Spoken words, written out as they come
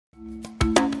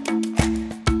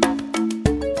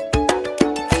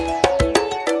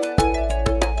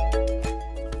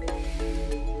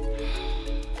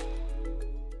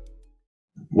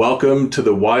Welcome to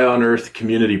the Why on Earth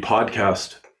Community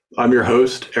Podcast. I'm your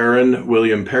host, Aaron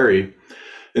William Perry,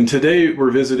 and today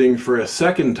we're visiting for a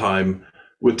second time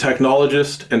with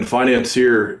technologist and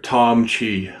financier Tom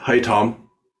Chi. Hi, Tom.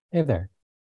 Hey there.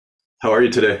 How are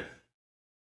you today?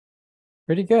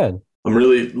 Pretty good. I'm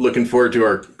really looking forward to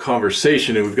our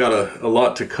conversation, and we've got a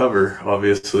lot to cover,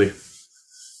 obviously.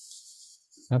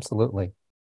 Absolutely.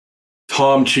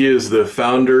 Tom Chi is the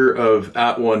founder of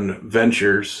 @ONE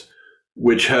Ventures,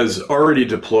 which has already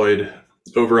deployed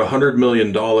over $100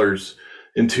 million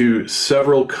into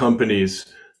several companies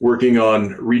working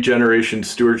on regeneration,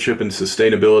 stewardship, and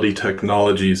sustainability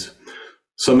technologies.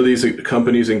 Some of these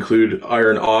companies include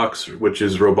Iron Ox, which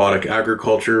is robotic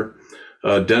agriculture,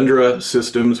 Dendra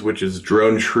Systems, which is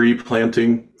drone tree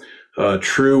planting,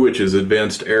 True, which is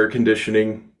advanced air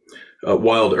conditioning,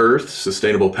 Wild Earth,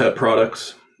 sustainable pet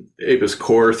products, Epochs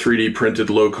Core, 3D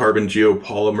printed low carbon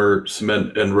geopolymer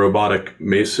cement and robotic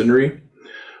masonry,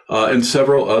 and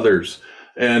several others.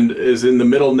 And is in the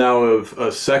middle now of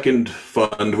a second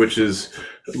fund, which is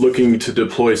looking to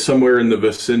deploy somewhere in the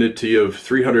vicinity of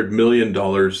 $300 million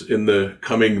in the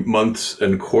coming months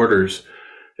and quarters.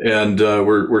 And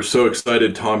we're so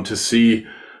excited, Tom, to see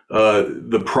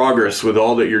the progress with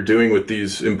all that you're doing with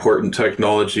these important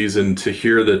technologies, and to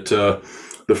hear that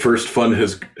the first fund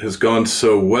has gone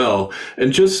so well.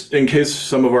 And just in case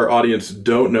some of our audience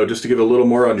don't know, just to give a little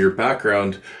more on your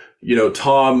background,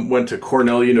 Tom went to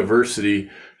Cornell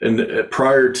University, and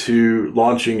prior to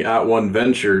launching @ONE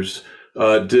Ventures,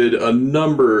 did a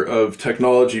number of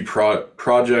technology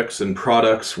projects and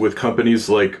products with companies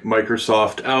like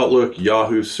Microsoft Outlook,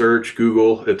 Yahoo Search,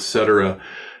 Google, etc.,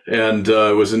 and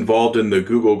was involved in the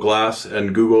Google Glass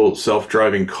and Google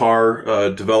self-driving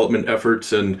car development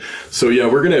efforts. And so, yeah,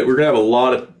 we're gonna have a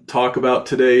lot of talk about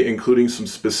today, including some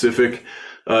specific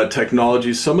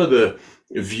technologies, some of the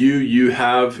view you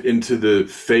have into the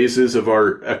phases of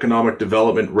our economic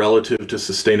development relative to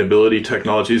sustainability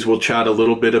technologies. We'll chat a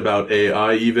little bit about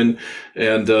AI even.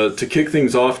 And to kick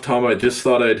things off, Tom, I just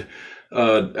thought I'd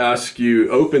ask you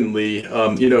openly,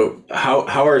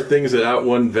 how are things at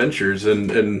 @ONE Ventures,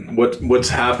 and what's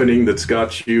happening that's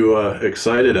got you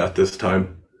excited at this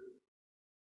time?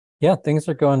 Yeah, things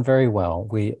are going very well.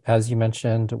 As you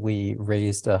mentioned, we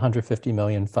raised $150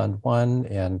 million Fund 1,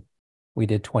 and we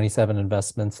did 27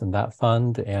 investments in that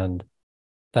fund, and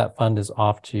that fund is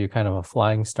off to kind of a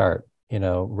flying start,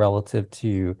 relative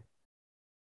to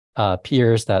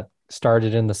peers that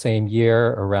started in the same year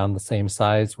around the same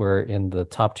size. We're in the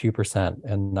top 2%,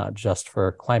 and not just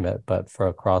for climate, but for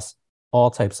across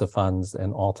all types of funds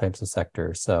and all types of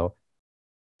sectors. So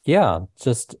yeah,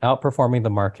 just outperforming the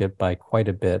market by quite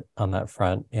a bit on that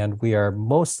front. And we are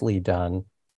mostly done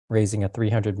raising a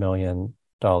 $300 million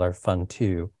Fund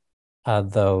 2,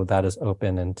 though that is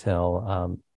open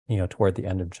until, toward the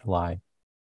end of July.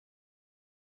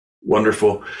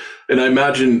 Wonderful. And I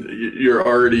imagine you're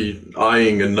already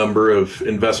eyeing a number of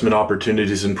investment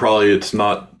opportunities, and probably it's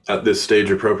not at this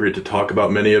stage appropriate to talk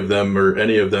about many of them or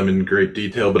any of them in great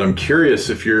detail, but I'm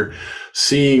curious if you're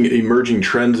seeing emerging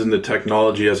trends in the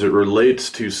technology as it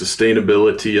relates to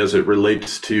sustainability, as it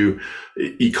relates to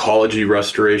ecology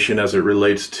restoration, as it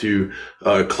relates to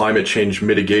climate change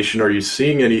mitigation. Are you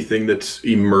seeing anything that's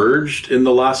emerged in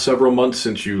the last several months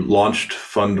since you launched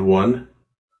Fund 1?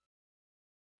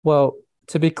 Well,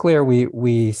 to be clear,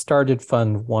 we started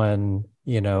Fund 1,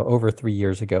 over 3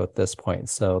 years ago at this point.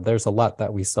 So there's a lot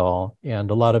that we saw, and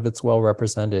a lot of it's well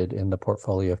represented in the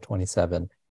portfolio of 27.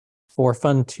 For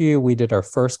Fund 2, we did our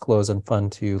first close in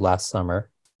Fund 2 last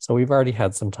summer. So we've already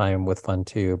had some time with Fund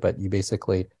 2, but you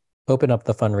basically open up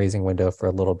the fundraising window for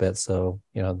a little bit. So,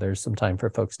 there's some time for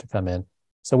folks to come in.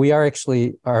 So we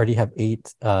already have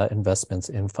 8 investments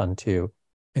in Fund 2,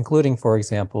 including, for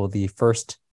example, the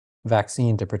first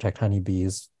vaccine to protect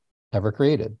honeybees ever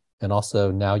created, and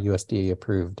also now USDA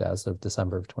approved as of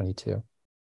December of 22.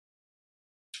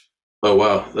 Oh,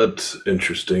 wow. That's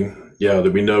interesting. Yeah,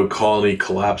 that we know colony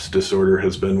collapse disorder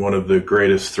has been one of the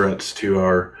greatest threats to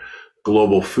our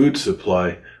global food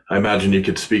supply. I imagine you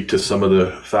could speak to some of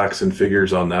the facts and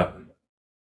figures on that.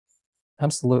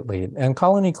 Absolutely. And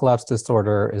colony collapse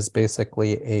disorder is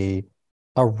basically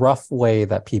a rough way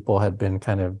that people had been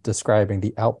kind of describing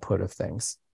the output of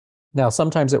things. Now,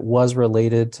 sometimes it was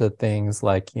related to things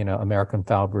like, American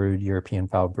foul brood, European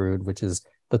foul brood, which is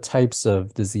the types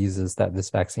of diseases that this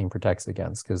vaccine protects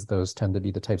against, because those tend to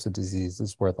be the types of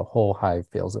diseases where the whole hive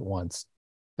fails at once,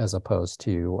 as opposed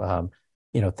to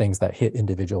things that hit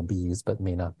individual bees but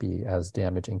may not be as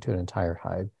damaging to an entire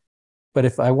hive. But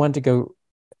if I wanted to go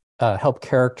help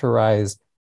characterize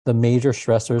the major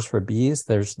stressors for bees,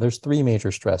 there's three major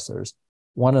stressors.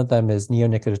 One of them is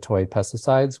neonicotinoid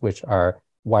pesticides, which are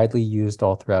widely used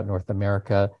all throughout North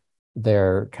America.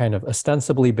 They're kind of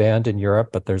ostensibly banned in Europe,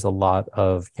 but there's a lot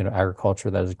of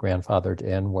agriculture that is grandfathered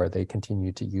in where they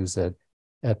continue to use it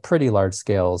at pretty large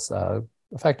scales,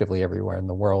 effectively everywhere in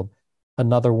the world.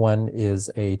 Another one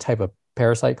is a type of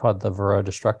parasite called the Varroa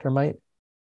destructor mite,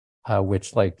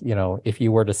 which, like, if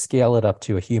you were to scale it up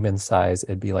to a human size,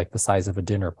 it'd be like the size of a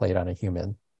dinner plate on a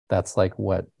human. That's like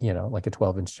what, like a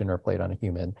 12-inch dinner plate on a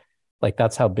human. Like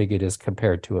that's how big it is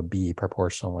compared to a bee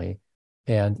proportionally.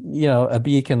 And, a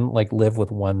bee can like live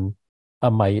with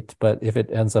a mite, but if it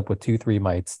ends up with 2, 3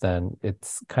 mites, then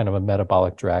it's kind of a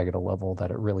metabolic drag at a level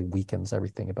that it really weakens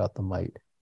everything about the mite.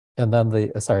 And then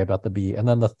about the bee. And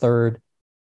then the third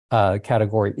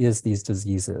category is these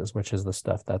diseases, which is the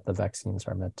stuff that the vaccines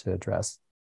are meant to address.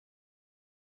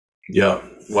 Yeah.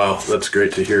 Wow. That's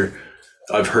great to hear.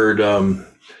 I've heard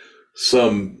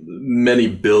some many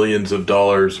billions of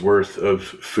dollars worth of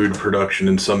food production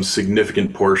and some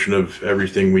significant portion of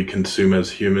everything we consume as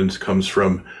humans comes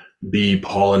from bee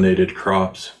pollinated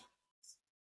crops.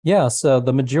 Yeah, so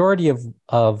the majority of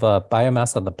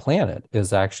biomass on the planet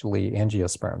is actually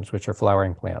angiosperms, which are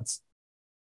flowering plants.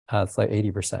 It's like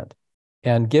 80%.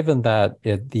 And given that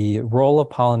the role of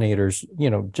pollinators,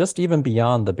 just even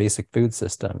beyond the basic food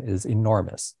system is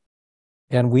enormous.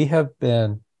 And we have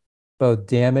been both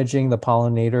damaging the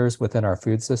pollinators within our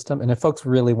food system. And if folks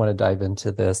really want to dive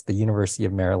into this, the University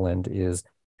of Maryland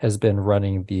has been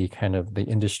running the kind of the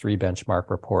industry benchmark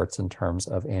reports in terms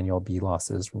of annual bee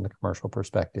losses from the commercial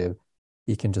perspective.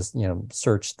 You can just,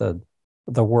 search the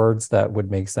words that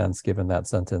would make sense given that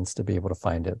sentence to be able to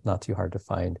find it. Not too hard to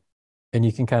find. And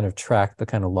you can kind of track the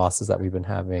kind of losses that we've been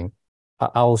having.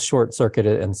 I'll short circuit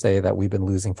it and say that we've been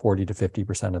losing 40 to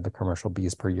 50% of the commercial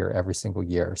bees per year every single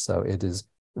year. So it is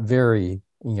very,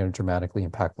 dramatically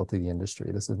impactful to the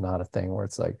industry. This is not a thing where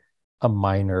it's like a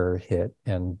minor hit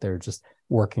and they're just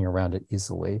working around it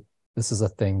easily. This is a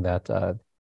thing that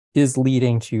is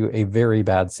leading to a very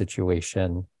bad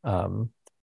situation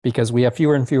because we have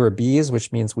fewer and fewer bees,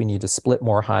 which means we need to split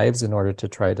more hives in order to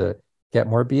try to get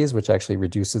more bees, which actually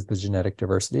reduces the genetic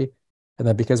diversity. And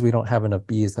then because we don't have enough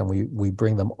bees, then we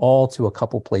bring them all to a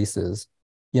couple places.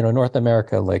 North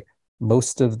America, like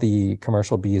most of the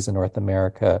commercial bees in North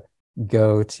America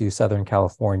go to Southern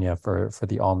California for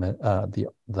the almond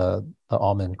the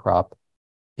almond crop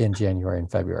in January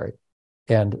and February.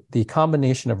 And the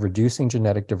combination of reducing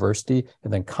genetic diversity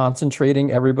and then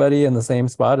concentrating everybody in the same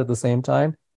spot at the same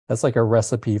time, that's like a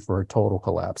recipe for a total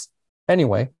collapse.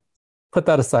 Anyway, put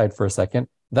that aside for a second.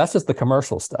 That's just the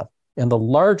commercial stuff. And the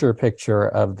larger picture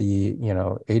of the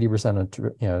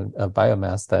 80% of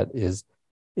biomass that is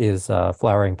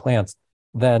flowering plants,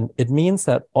 then it means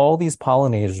that all these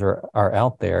pollinators are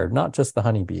out there, not just the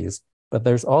honeybees, but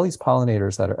there's all these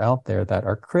pollinators that are out there that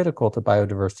are critical to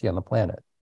biodiversity on the planet.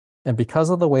 And because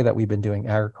of the way that we've been doing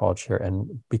agriculture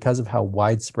and because of how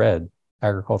widespread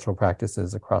agricultural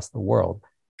practices across the world,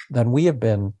 then we have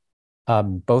been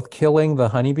both killing the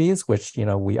honeybees, which,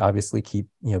 we obviously keep,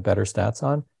 better stats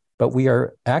on, but we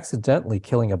are accidentally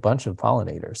killing a bunch of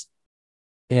pollinators.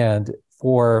 And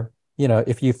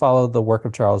if you follow the work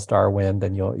of Charles Darwin,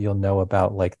 then you'll know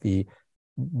about like the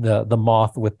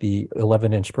moth with the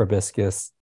 11-inch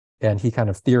proboscis, and he kind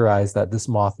of theorized that this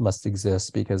moth must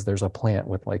exist because there's a plant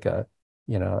with like a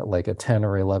 10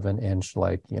 or 11-inch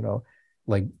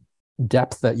like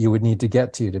depth that you would need to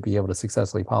get to be able to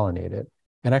successfully pollinate it.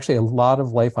 And actually, a lot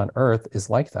of life on Earth is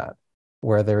like that,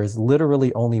 where there is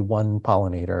literally only one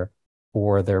pollinator,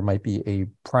 or there might be a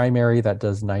primary that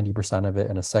does 90% of it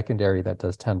and a secondary that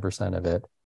does 10% of it.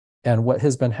 And what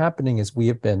has been happening is we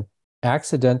have been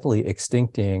accidentally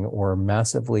extincting or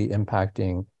massively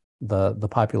impacting the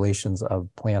populations of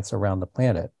plants around the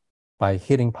planet by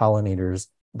hitting pollinators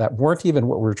that weren't even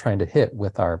what we were trying to hit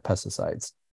with our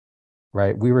pesticides,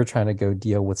 right? We were trying to go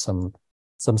deal with some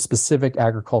specific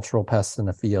agricultural pests in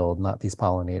the field, not these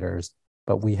pollinators,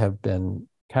 but we have been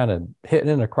kind of hitting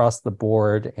it across the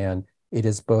board, and it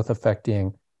is both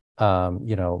affecting,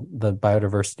 the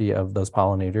biodiversity of those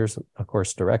pollinators, of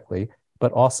course, directly,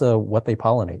 but also what they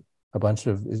pollinate. A bunch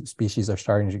of species are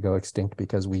starting to go extinct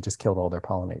because we just killed all their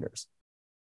pollinators.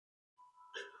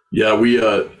 Yeah, we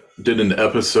did an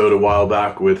episode a while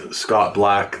back with Scott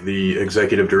Black, the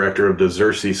executive director of the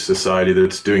Xerces Society,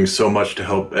 that's doing so much to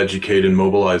help educate and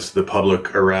mobilize the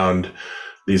public around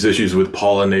these issues with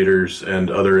pollinators and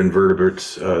other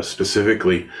invertebrates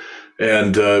specifically.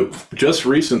 And just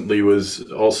recently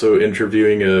was also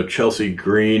interviewing a Chelsea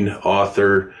Green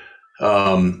author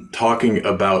talking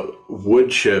about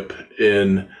wood chip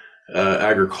in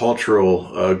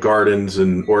agricultural gardens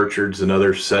and orchards and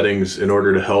other settings in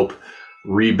order to help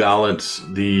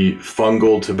rebalance the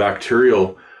fungal to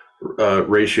bacterial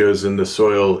ratios in the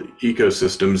soil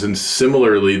ecosystems. And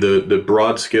similarly, the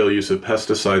broad scale use of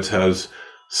pesticides has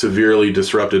severely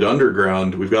disrupted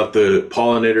underground. We've got the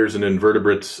pollinators and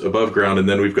invertebrates above ground, and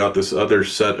then we've got this other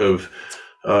set of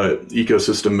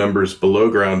ecosystem members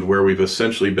below ground where we've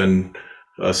essentially been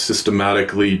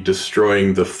systematically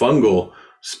destroying the fungal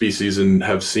species and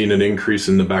have seen an increase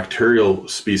in the bacterial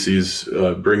species,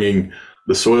 bringing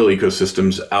the soil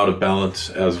ecosystems out of balance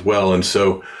as well. And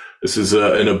so this is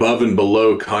an above and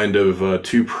below kind of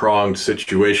two-pronged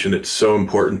situation. It's so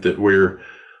important that we're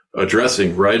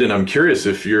addressing, right? And I'm curious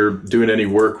if you're doing any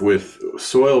work with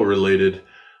soil-related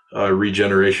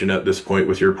regeneration at this point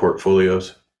with your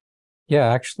portfolios. Yeah,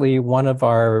 actually, one of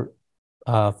our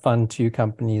Fund 2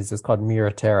 companies is called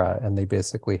Miraterra, and they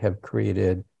basically have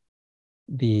created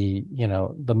the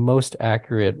most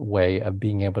accurate way of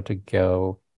being able to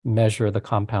go measure the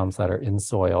compounds that are in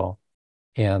soil.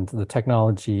 And the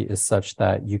technology is such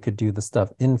that you could do the stuff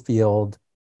in field.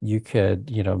 You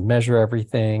could, measure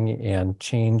everything and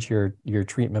change your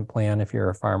treatment plan if you're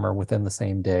a farmer within the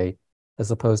same day,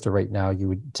 as opposed to right now, you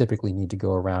would typically need to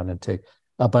go around and take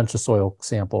a bunch of soil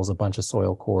samples, a bunch of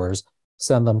soil cores,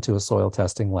 send them to a soil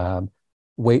testing lab,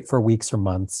 wait for weeks or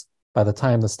months. By the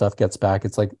time the stuff gets back,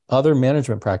 it's like other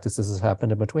management practices has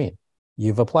happened in between.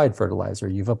 You've applied fertilizer,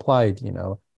 you've applied,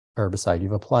 herbicide,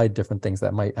 you've applied different things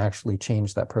that might actually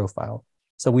change that profile.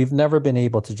 So we've never been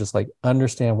able to just like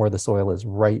understand where the soil is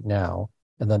right now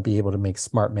and then be able to make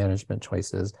smart management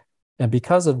choices. And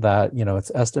because of that,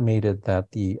 it's estimated that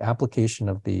the application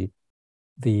of the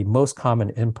most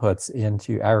common inputs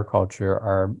into agriculture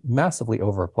are massively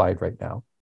overapplied right now.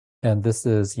 And this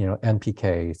is,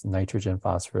 NPK, nitrogen,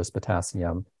 phosphorus,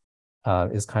 potassium,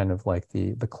 is kind of like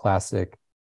the classic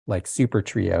like super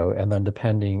trio. And then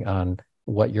depending on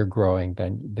what you're growing,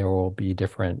 then there will be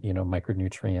different,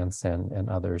 micronutrients and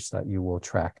others that you will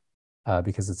track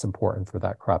because it's important for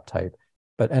that crop type.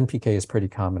 But NPK is pretty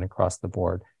common across the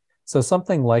board. So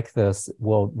something like this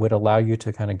would allow you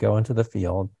to kind of go into the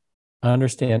field,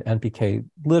 understand NPK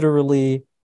literally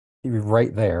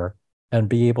right there, and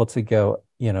be able to go,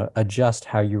 adjust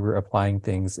how you were applying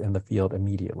things in the field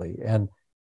immediately.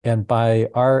 And by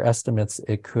our estimates,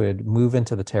 it could move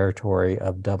into the territory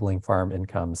of doubling farm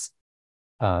incomes,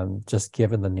 just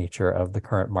given the nature of the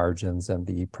current margins and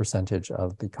the percentage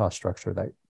of the cost structure that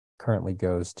currently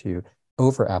goes to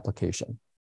over application.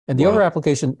 And the over Wow.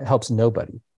 application helps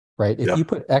nobody, right? If Yeah. you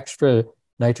put extra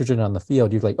nitrogen on the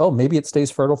field, you're like, oh, maybe it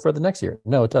stays fertile for the next year.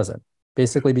 No, it doesn't.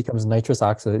 Basically becomes nitrous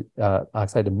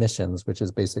oxide emissions, which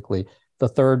is basically the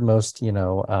third most,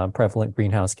 prevalent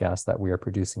greenhouse gas that we are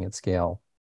producing at scale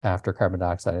after carbon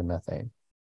dioxide and methane.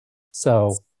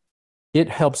 So it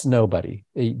helps nobody.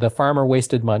 The farmer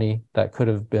wasted money that could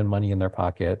have been money in their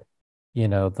pocket.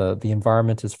 The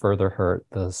environment is further hurt.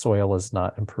 The soil is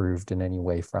not improved in any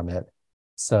way from it.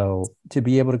 So to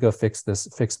be able to go fix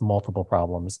multiple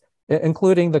problems,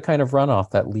 including the kind of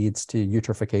runoff that leads to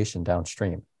eutrophication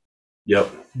downstream.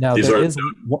 Yep. Now, These there are is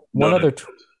one known. other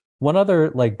one other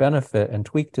like benefit and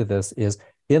tweak to this is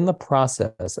in the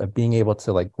process of being able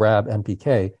to like grab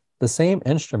NPK, the same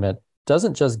instrument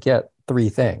doesn't just get three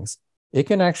things. It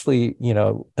can actually,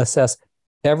 assess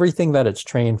everything that it's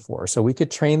trained for. So we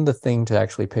could train the thing to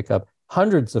actually pick up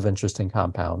hundreds of interesting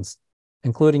compounds,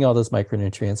 including all those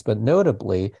micronutrients, but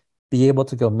notably be able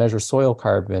to go measure soil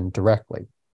carbon directly.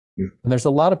 And there's a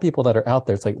lot of people that are out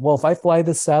there. It's like, well, if I fly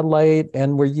this satellite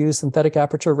and we use synthetic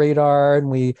aperture radar and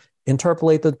we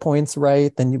interpolate the points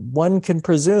right, then one can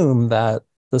presume that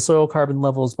the soil carbon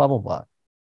level is blah, blah, blah.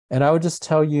 And I would just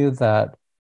tell you that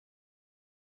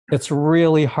it's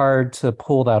really hard to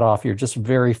pull that off. You're just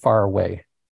very far away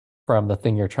from the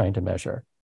thing you're trying to measure.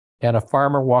 And a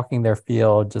farmer walking their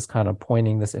field, just kind of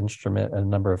pointing this instrument at a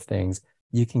number of things,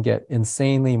 you can get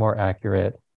insanely more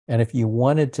accurate. And if you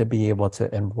wanted to be able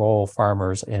to enroll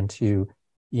farmers into,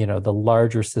 the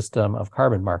larger system of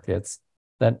carbon markets,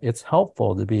 then it's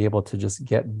helpful to be able to just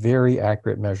get very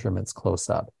accurate measurements close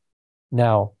up.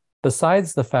 Now,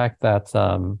 besides the fact that,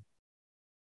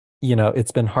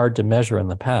 it's been hard to measure in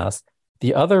the past,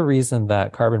 the other reason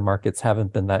that carbon markets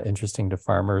haven't been that interesting to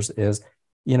farmers is,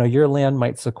 your land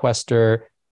might sequester,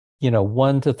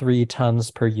 1 to 3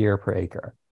 tons per year per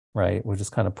acre, right? We'll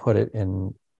just kind of put it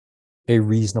in a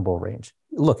reasonable range.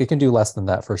 Look, it can do less than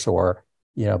that for sure,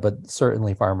 but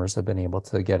certainly farmers have been able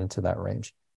to get into that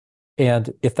range.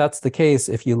 And if that's the case,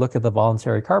 if you look at the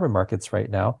voluntary carbon markets right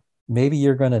now, maybe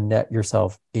you're going to net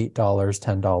yourself $8,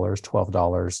 $10,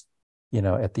 $12,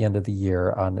 at the end of the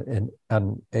year on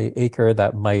a acre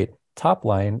that might top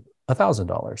line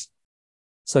 $1,000.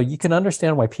 So you can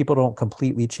understand why people don't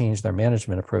completely change their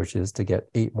management approaches to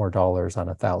get $8 more on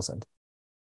 1,000.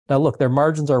 Now, look, their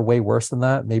margins are way worse than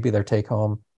that. Maybe their take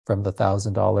home from the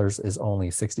 $1,000 is only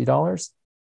 $60.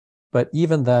 But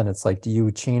even then, it's like, do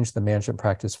you change the management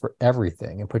practice for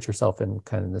everything and put yourself in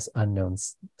kind of this unknown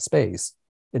space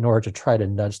in order to try to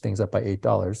nudge things up by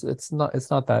 $8? It's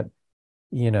not that,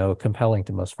 compelling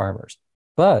to most farmers.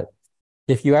 But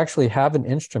if you actually have an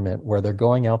instrument where they're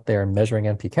going out there and measuring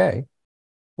NPK,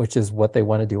 which is what they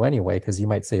want to do anyway, because you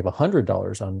might save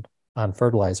 $100 on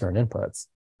fertilizer and inputs,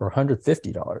 or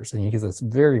 $150, and because it's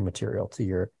very material to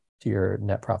your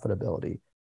net profitability,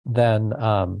 then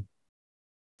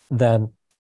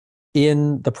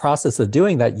in the process of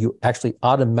doing that, you actually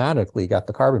automatically got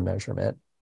the carbon measurement.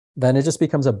 Then it just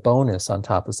becomes a bonus on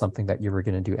top of something that you were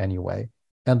going to do anyway.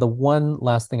 And the one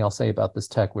last thing I'll say about this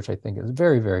tech, which I think is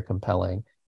very, very compelling,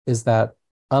 is that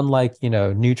unlike,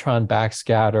 neutron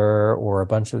backscatter or a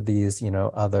bunch of these,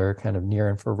 other kind of near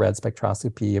infrared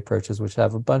spectroscopy approaches, which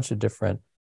have a bunch of different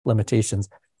limitations,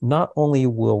 not only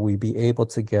will we be able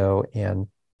to go and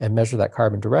measure that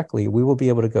carbon directly, we will be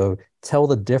able to go tell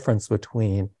the difference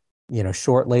between,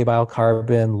 short labile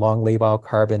carbon, long labile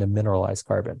carbon, and mineralized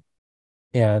carbon.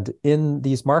 And in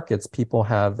these markets, people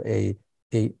have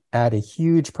add a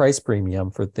huge price premium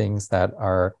for things that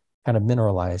are kind of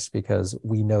mineralized, because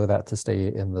we know that to stay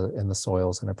in the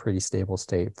soils in a pretty stable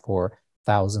state for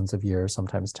thousands of years,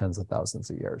 sometimes tens of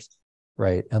thousands of years,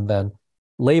 right? And then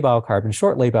labile carbon,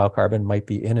 short labile carbon, might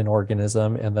be in an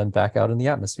organism and then back out in the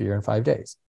atmosphere in 5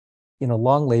 days.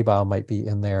 Long labile might be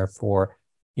in there for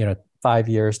 5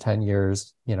 years, 10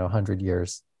 years, 100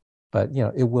 years, but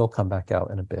it will come back out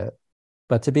in a bit.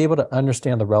 But to be able to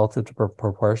understand the relative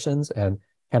proportions and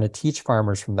kind of teach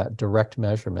farmers from that direct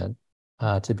measurement,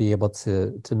 to be able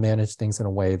to manage things in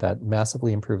a way that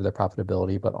massively improve their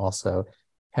profitability, but also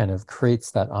kind of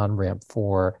creates that on-ramp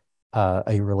for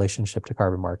a relationship to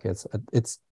carbon markets.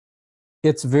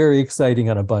 It's very exciting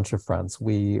on a bunch of fronts.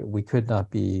 We could not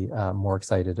be more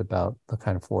excited about the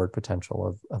kind of forward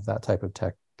potential of that type of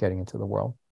tech getting into the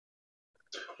world.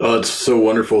 Oh, it's so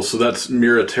wonderful. So that's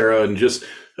Mira Terra. And just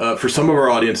for some of our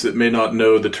audience that may not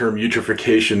know the term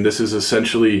eutrophication, this is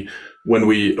essentially when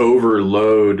we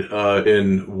overload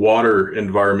in water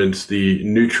environments the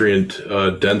nutrient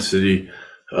density,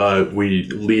 we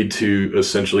lead to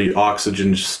essentially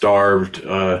oxygen-starved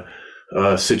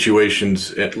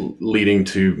situations, leading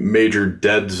to major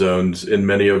dead zones in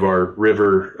many of our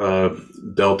river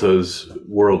deltas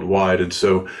worldwide. And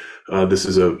so this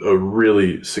is a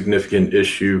really significant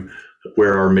issue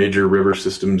where our major river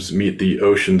systems meet the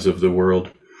oceans of the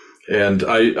world. And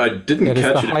I didn't catch it.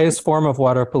 It is the highest form of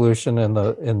water pollution in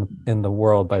the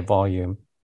world by volume,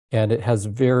 and it has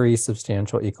very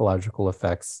substantial ecological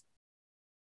effects.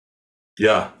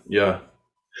 Yeah.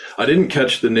 I didn't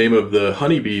catch the name of the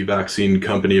honeybee vaccine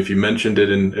company, if you mentioned it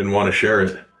and want to share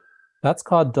it. That's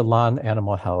called Dalan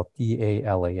Animal Health,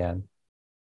 DALAN.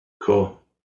 Cool.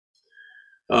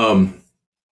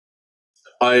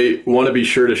 I want to be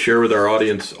sure to share with our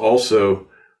audience also,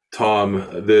 Tom,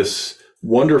 this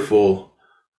wonderful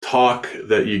talk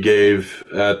that you gave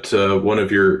at one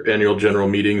of your annual general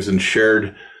meetings and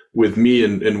shared with me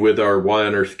and with our Y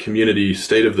on Earth community,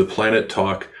 State of the Planet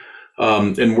talk.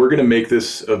 And we're going to make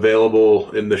this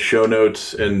available in the show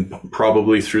notes and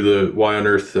probably through the Y on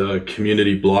Earth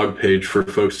community blog page for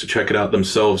folks to check it out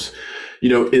themselves.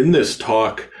 In this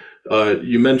talk,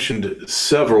 you mentioned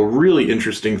several really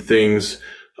interesting things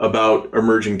about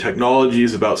emerging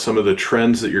technologies, about some of the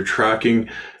trends that you're tracking.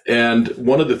 And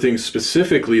one of the things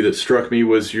specifically that struck me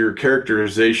was your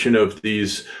characterization of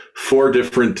these 4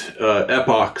 different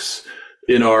epochs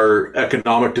in our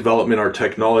economic development, our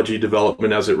technology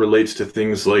development, as it relates to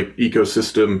things like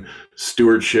ecosystem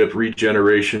stewardship,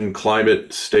 regeneration,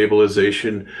 climate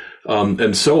stabilization,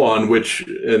 and so on, which,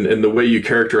 and the way you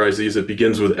characterize these, it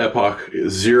begins with Epoch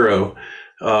 0.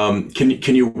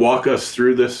 Can you walk us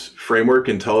through this framework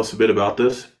and tell us a bit about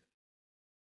this?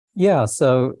 Yeah,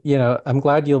 so, I'm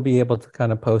glad you'll be able to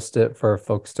kind of post it for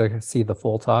folks to see the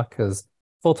full talk, because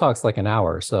full talk's like an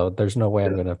hour, so there's no way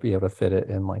I'm going to be able to fit it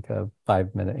in like a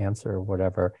 5-minute answer or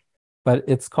whatever. But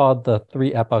it's called the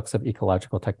 3 epochs of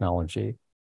ecological technology,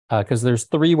 because there's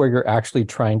 3 where you're actually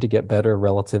trying to get better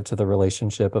relative to the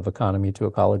relationship of economy to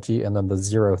ecology, and then the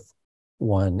 0th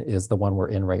one is the one we're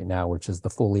in right now, which is the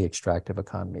fully extractive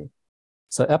economy.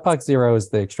 So Epoch Zero is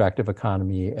the extractive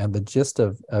economy, and the gist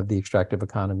of the extractive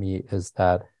economy is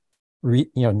that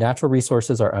natural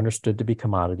resources are understood to be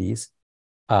commodities.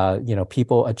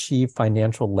 People achieve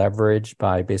financial leverage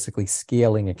by basically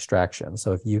scaling extraction.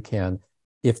 So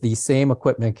if the same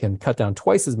equipment can cut down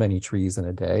twice as many trees in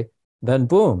a day, then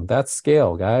boom, that's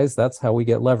scale, guys. That's how we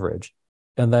get leverage.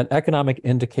 And then economic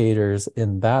indicators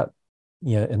in that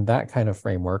kind of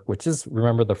framework, which is,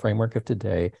 remember, the framework of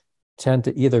today, tend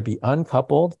to either be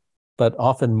uncoupled, but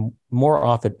more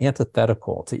often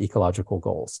antithetical to ecological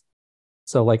goals.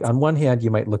 So like on one hand, you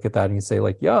might look at that and you say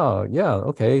like, yeah,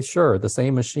 okay, sure. The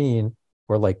same machine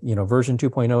or version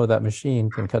 2.0 of that machine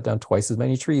can cut down twice as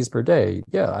many trees per day.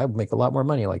 Yeah, I would make a lot more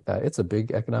money like that. It's a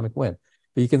big economic win.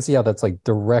 But you can see how that's like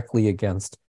directly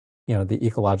against, the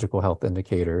ecological health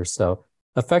indicators. So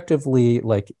effectively,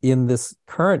 like in this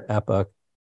current epoch,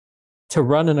 to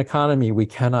run an economy, we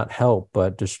cannot help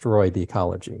but destroy the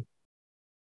ecology.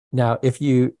 Now, if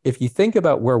you think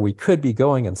about where we could be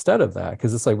going instead of that,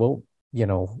 because it's like, well,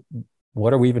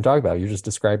 what are we even talking about? You're just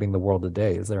describing the world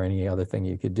today. Is there any other thing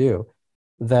you could do?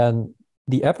 Then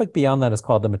the epoch beyond that is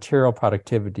called the material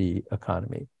productivity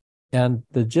economy. And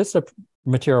the gist of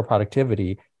material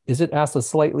productivity is it asks a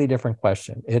slightly different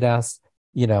question. It asks,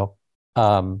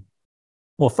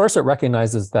 well, first it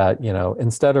recognizes that,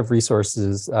 instead of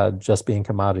resources just being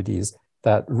commodities,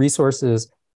 that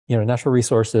resources, natural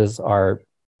resources are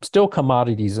still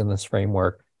commodities in this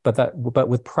framework, but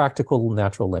with practical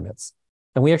natural limits.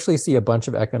 And we actually see a bunch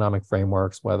of economic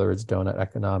frameworks, whether it's donut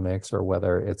economics or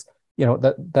whether it's,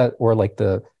 or like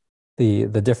the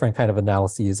different kind of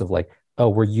analyses of like, oh,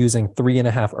 we're using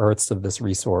 3.5 Earths of this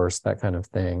resource, that kind of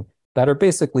thing, that are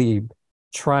basically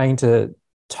trying to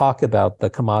talk about the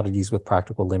commodities with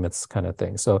practical limits kind of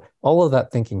thing. So all of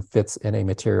that thinking fits in a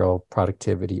material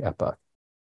productivity epoch,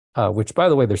 which, by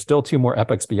the way, there's still 2 more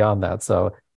epochs beyond that.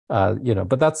 So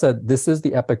but that said, this is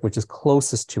the epoch which is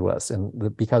closest to us.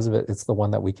 And because of it, it's the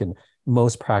one that we can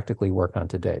most practically work on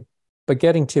today. But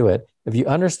getting to it, if you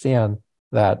understand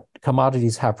that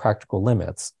commodities have practical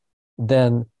limits,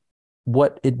 then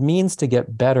what it means to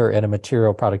get better at a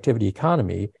material productivity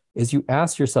economy is you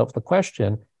ask yourself the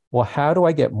question, well, how do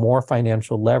I get more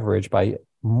financial leverage by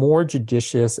more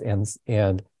judicious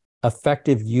and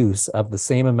effective use of the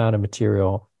same amount of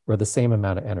material or the same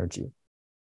amount of energy?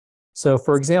 So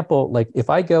for example, like if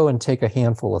I go and take a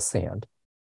handful of sand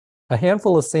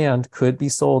could be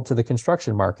sold to the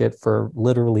construction market for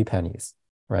literally pennies,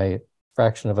 right?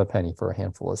 Fraction of a penny for a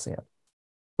handful of sand.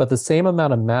 But the same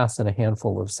amount of mass in a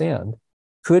handful of sand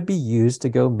could be used to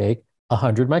go make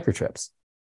 100 microchips.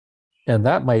 And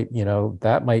that might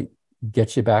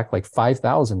get you back like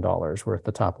 $5,000 worth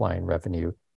of top line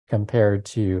revenue compared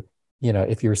to,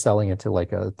 if you're selling it to like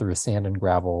through a sand and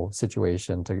gravel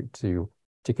situation to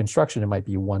construction, it might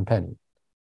be 1 penny.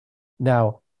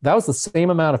 Now, that was the same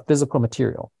amount of physical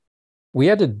material. We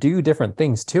had to do different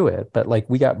things to it, but like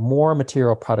we got more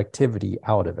material productivity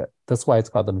out of it. That's why it's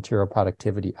called the material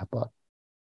productivity epoch.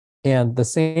 And the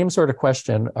same sort of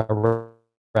question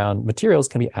around materials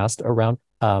can be asked around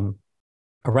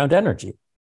energy.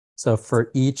 So for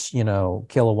each,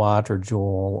 kilowatt or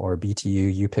joule or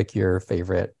BTU, you pick your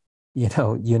favorite,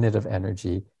 unit of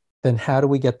energy, then how do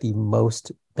we get the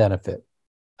most benefit?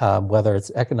 Whether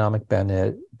it's economic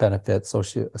benefit,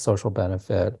 social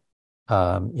benefit,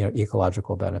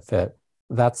 ecological benefit.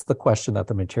 That's the question that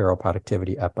the material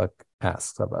productivity epoch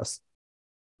asks of us.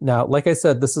 Now, like I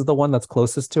said, this is the one that's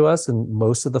closest to us, and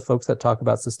most of the folks that talk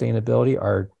about sustainability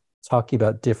are talking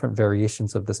about different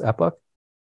variations of this epoch.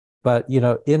 But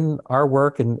in our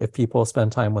work, and if people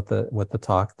spend time with the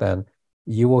talk, then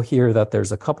you will hear that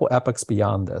there's a couple epochs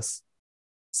beyond this.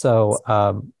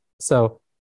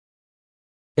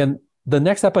 And the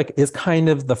next epoch is kind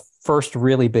of the first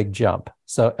really big jump.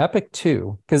 So epoch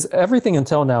 2, because everything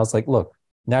until now is like, look,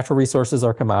 natural resources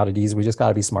are commodities. We just got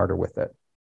to be smarter with it.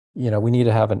 We need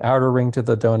to have an outer ring to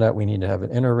the donut. We need to have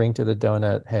an inner ring to the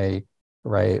donut. Hey,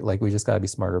 right? Like we just got to be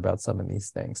smarter about some of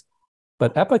these things.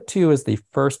 But epoch 2 is the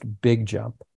first big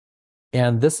jump.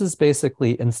 And this is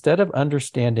basically, instead of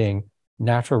understanding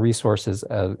natural resources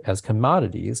as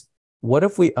commodities, what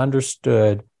if we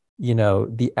understood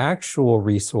the actual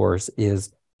resource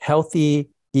is healthy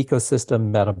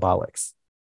ecosystem metabolics.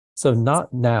 So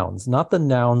not nouns, not the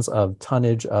nouns of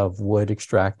tonnage of wood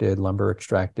extracted, lumber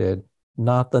extracted,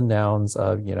 not the nouns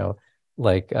of,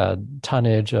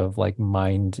 tonnage of like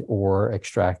mined ore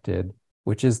extracted,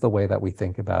 which is the way that we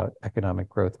think about economic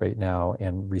growth right now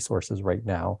and resources right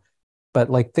now. But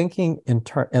like thinking and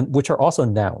which are also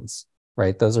nouns,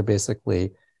 right? Those are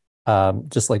basically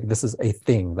just like this is a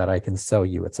thing that I can sell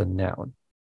you. It's a noun.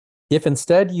 If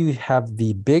instead you have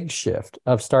the big shift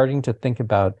of starting to think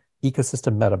about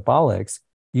ecosystem metabolics,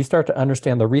 you start to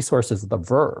understand the resources of the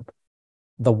verb.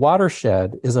 The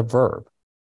watershed is a verb.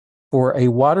 For a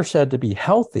watershed to be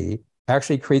healthy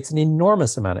actually creates an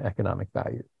enormous amount of economic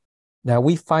value. Now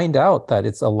we find out that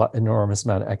it's enormous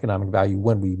amount of economic value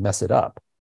when we mess it up,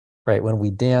 right? When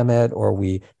we dam it, or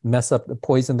we mess up,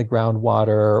 poison the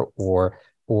groundwater,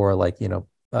 or like,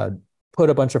 put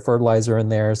a bunch of fertilizer in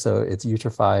there so it's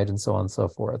eutrophied and so on and so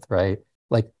forth, right?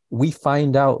 Like we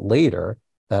find out later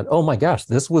that, oh my gosh,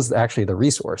 this was actually the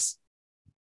resource.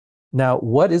 Now,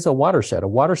 what is a watershed? A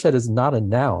watershed is not a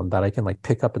noun that I can like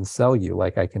pick up and sell you.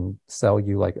 Like I can sell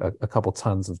you like a couple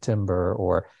tons of timber,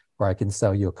 or I can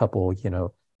sell you a couple,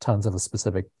 tons of a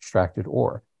specific extracted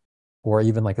ore, or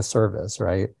even like a service,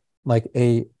 right? Like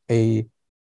a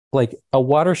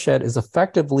watershed is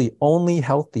effectively only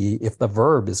healthy if the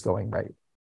verb is going right.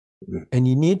 And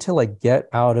you need to like get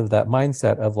out of that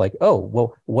mindset of like, oh,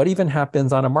 well, what even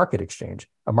happens on a market exchange?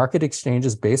 A market exchange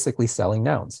is basically selling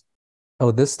nouns. Oh,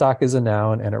 this stock is a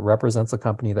noun and it represents a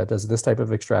company that does this type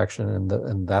of extraction,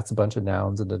 and that's a bunch of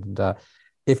nouns. And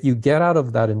if you get out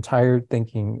of that entire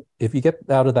thinking, if you get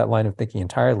out of that line of thinking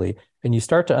entirely, and you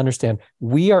start to understand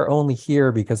we are only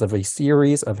here because of a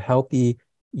series of healthy,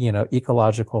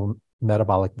 ecological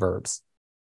metabolic verbs.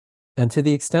 And to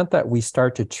the extent that we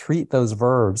start to treat those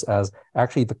verbs as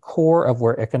actually the core of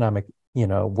where economic,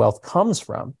 wealth comes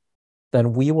from,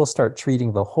 then we will start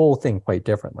treating the whole thing quite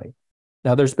differently.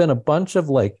 Now, there's been a bunch of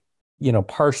like,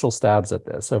 partial stabs at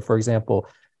this. So for example,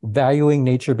 valuing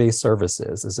nature-based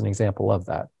services is an example of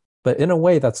that. But in a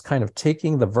way, that's kind of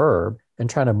taking the verb and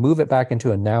trying to move it back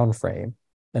into a noun frame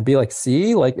and be like,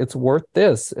 see, like it's worth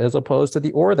this, as opposed to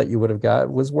the ore that you would have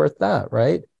got was worth that,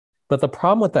 right? But the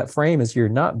problem with that frame is you're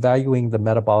not valuing the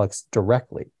metabolics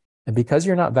directly. And because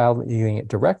you're not valuing it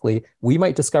directly, we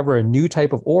might discover a new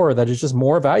type of ore that is just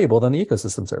more valuable than the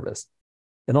ecosystem service.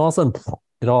 And all of a sudden,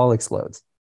 it all explodes.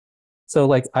 So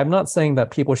like, I'm not saying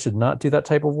that people should not do that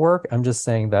type of work. I'm just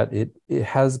saying that it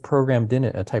has programmed in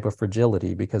it a type of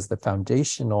fragility, because the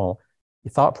foundational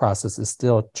thought process is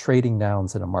still trading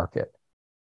nouns in a market,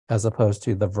 as opposed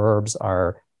to the verbs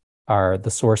are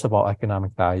the source of all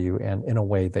economic value, and in a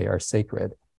way they are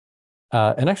sacred.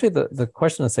 And actually the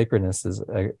question of sacredness is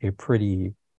a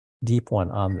pretty deep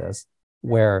one on this,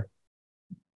 where,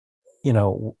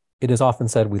 it is often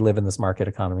said we live in this market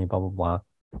economy, blah, blah,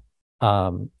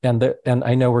 blah. And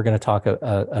I know we're going to talk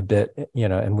a bit,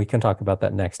 and we can talk about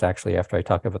that next, actually, after I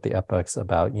talk about the epochs,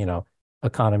 about,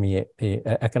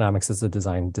 economics as a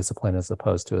design discipline as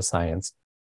opposed to a science.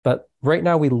 But right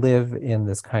now we live in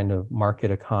this kind of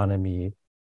market economy,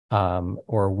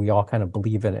 or we all kind of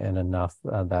believe in it enough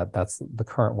that that's the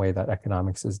current way that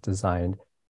economics is designed.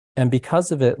 And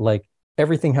because of it, like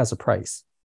everything has a price,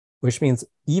 which means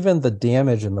even the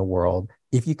damage in the world,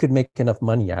 if you could make enough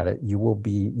money at it, you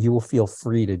will feel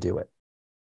free to do it.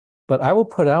 But I will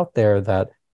put out there that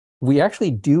we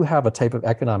actually do have a type of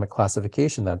economic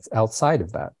classification that's outside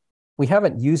of that. We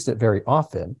haven't used it very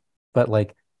often, but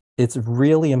like it's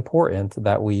really important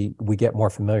that we get more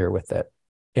familiar with it.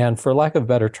 And for lack of a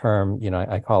better term,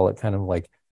 I call it kind of like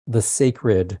the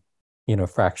sacred,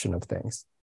 fraction of things,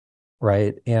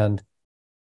 right? And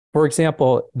for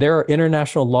example, there are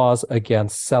international laws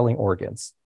against selling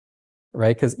organs,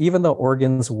 right? Because even though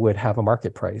organs would have a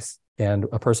market price and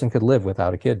a person could live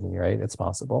without a kidney, right? It's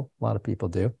possible. A lot of people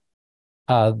do.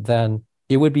 Then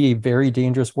it would be a very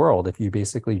dangerous world if you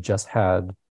basically just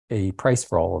had a price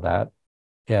for all of that.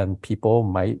 And people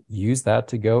might use that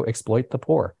to go exploit the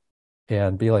poor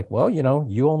and be like, well,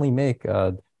 you only make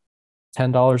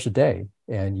 $10 a day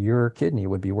and your kidney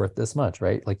would be worth this much,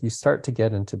 right? Like you start to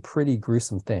get into pretty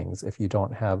gruesome things if you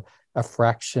don't have a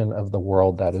fraction of the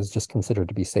world that is just considered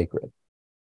to be sacred.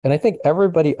 And I think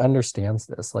everybody understands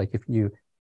this. Like if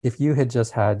you had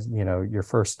just had, your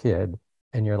first kid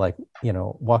and you're like,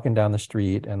 walking down the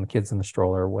street and the kid's in the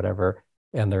stroller or whatever,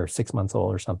 and they're 6 months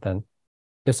old or something.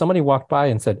 If somebody walked by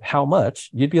and said, how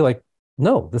much? You'd be like,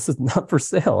 no, this is not for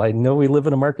sale. I know we live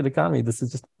in a market economy. This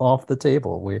is just off the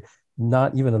table. We're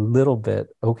not even a little bit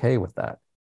okay with that.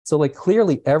 So like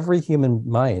clearly every human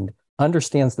mind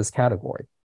understands this category.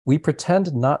 We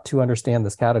pretend not to understand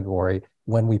this category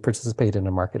when we participate in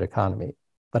a market economy.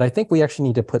 But I think we actually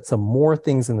need to put some more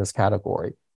things in this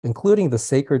category, including the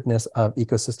sacredness of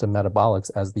ecosystem metabolics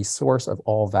as the source of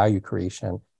all value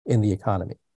creation in the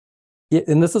economy.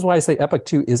 And this is why I say Epoch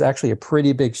 2 is actually a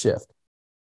pretty big shift.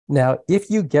 Now, if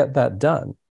you get that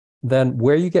done, then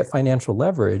where you get financial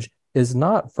leverage is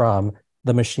not from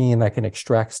the machine that can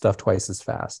extract stuff twice as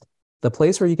fast. The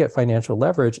place where you get financial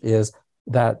leverage is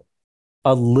that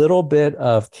a little bit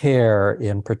of care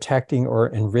in protecting or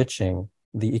enriching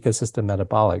the ecosystem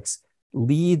metabolics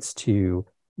leads to,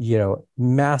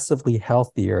 massively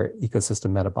healthier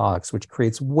ecosystem metabolics, which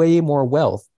creates way more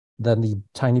wealth than the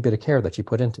tiny bit of care that you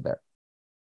put into there.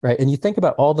 Right. And you think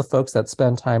about all the folks that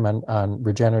spend time on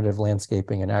regenerative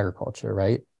landscaping and agriculture,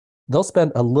 right? They'll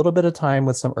spend a little bit of time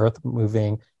with some earth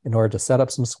moving in order to set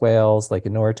up some swales, like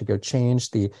in order to go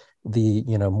change the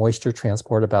moisture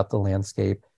transport about the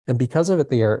landscape. And because of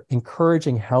it, they are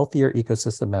encouraging healthier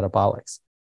ecosystem metabolics.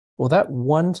 Well, that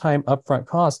one-time upfront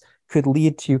cost could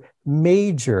lead to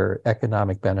major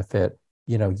economic benefit,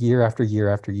 year after year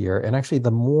after year. And actually,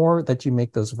 the more that you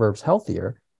make those verbs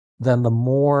healthier, then the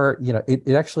more, it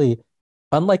actually,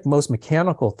 unlike most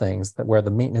mechanical things that where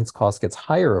the maintenance cost gets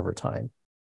higher over time,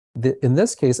 in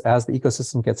this case, as the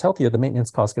ecosystem gets healthier, the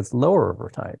maintenance cost gets lower over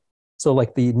time. So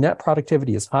like the net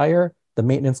productivity is higher, the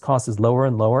maintenance cost is lower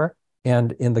and lower.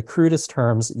 And in the crudest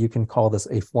terms, you can call this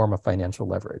a form of financial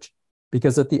leverage.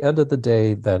 Because at the end of the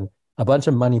day, then a bunch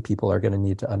of money people are going to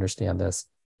need to understand this.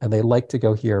 And they like to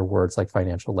go hear words like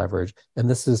financial leverage. And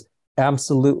this is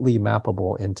absolutely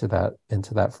mappable into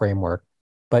that framework.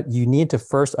 But you need to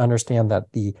first understand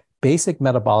that the basic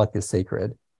metabolic is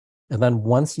sacred. And then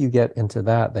once you get into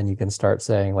that, then you can start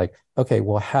saying like, okay,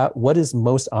 well, what is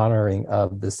most honoring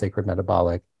of the sacred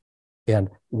metabolic? And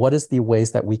what is the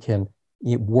ways that we can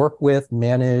work with,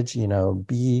 manage,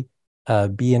 be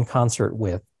in concert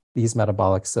with these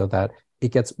metabolics so that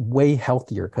it gets way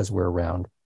healthier because we're around,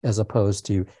 as opposed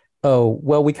to, oh,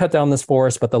 well, we cut down this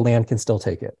forest, but the land can still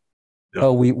take it. Yeah.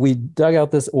 Oh, we dug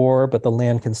out this ore, but the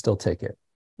land can still take it.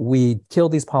 We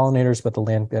killed these pollinators, but the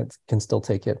land can still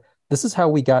take it. This is how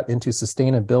we got into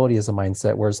sustainability as a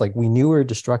mindset, where it's like we knew we were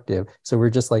destructive. So we're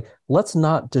just like, let's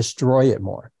not destroy it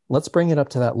more. Let's bring it up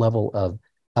to that level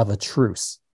of a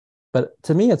truce. But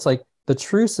to me, it's like the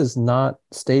truce is not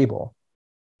stable.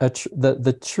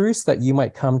 The truce that you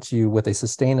might come to with a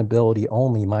sustainability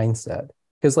only mindset.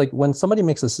 Because like when somebody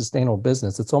makes a sustainable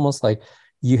business, it's almost like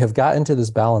you have gotten to this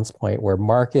balance point where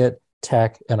market,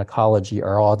 tech, and ecology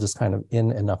are all just kind of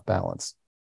in enough balance.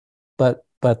 But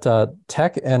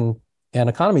tech and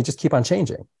economy just keep on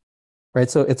changing,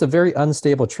 right? So it's a very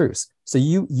unstable truce. So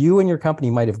you and your company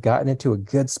might have gotten into a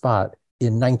good spot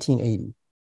in 1980,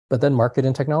 but then market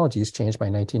and technologies changed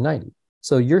by 1990.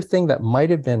 So your thing that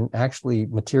might have been actually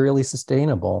materially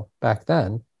sustainable back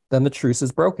then the truce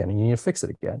is broken and you need to fix it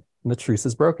again. And the truce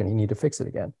is broken, you need to fix it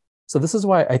again. So this is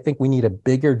why I think we need a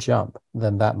bigger jump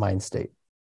than that mind state.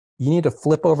 You need to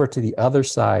flip over to the other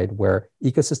side where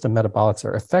ecosystem metabolics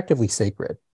are effectively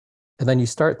sacred. And then you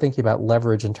start thinking about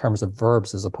leverage in terms of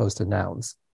verbs as opposed to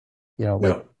nouns.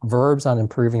 Like verbs on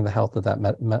improving the health of that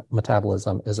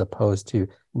metabolism as opposed to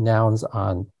nouns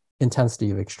on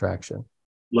intensity of extraction.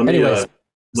 Let Anyways,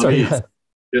 me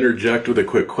interject with a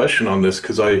quick question on this,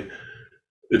 because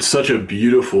it's such a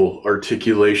beautiful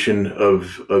articulation of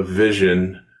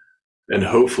vision and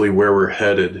hopefully where we're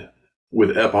headed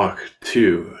with Epoch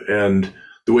 2. And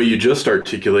the way you just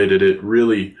articulated it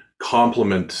really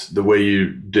complements the way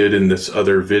you did in this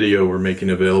other video we're making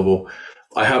available.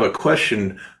 I have a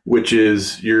question, which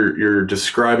is you're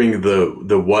describing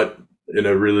the what in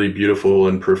a really beautiful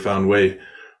and profound way.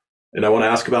 And I want to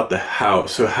ask about the how.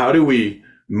 So how do we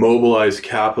mobilize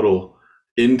capital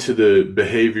into the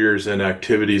behaviors and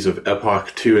activities of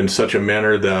Epoch 2 in such a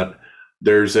manner that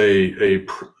there's a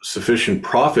sufficient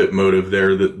profit motive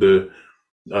there that the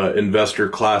investor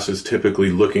class is typically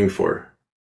looking for?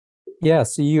 Yeah,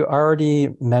 so you already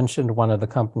mentioned one of the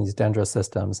companies, Dendra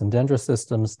Systems, and Dendra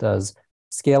Systems does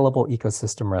scalable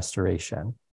ecosystem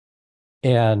restoration.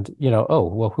 And,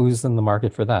 oh, well, who's in the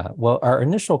market for that? Well, our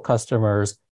initial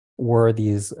customers were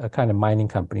these kind of mining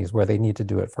companies where they need to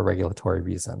do it for regulatory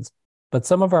reasons. But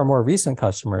some of our more recent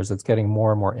customers, it's getting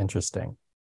more and more interesting,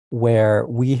 where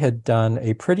we had done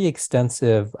a pretty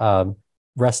extensive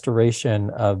restoration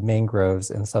of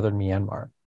mangroves in southern Myanmar.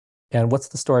 And what's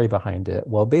the story behind it?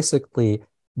 Well, basically,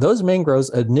 those mangroves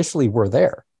initially were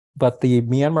there, but the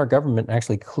Myanmar government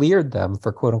actually cleared them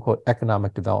for quote unquote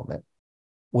economic development.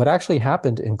 What actually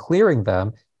happened in clearing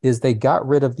them is they got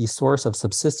rid of the source of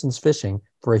subsistence fishing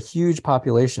for a huge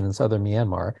population in southern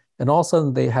Myanmar. And all of a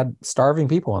sudden they had starving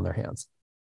people on their hands.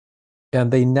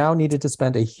 And they now needed to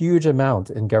spend a huge amount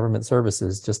in government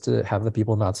services just to have the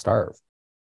people not starve.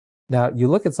 Now you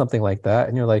look at something like that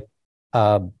and you're like,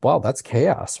 wow, that's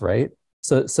chaos, right?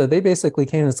 So they basically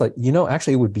came and it's like,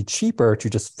 actually it would be cheaper to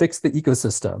just fix the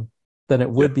ecosystem than it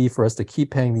would be for us to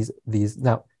keep paying these.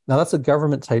 Now that's a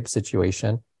government type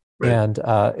situation. Right. And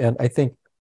I think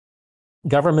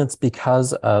governments,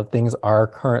 because things are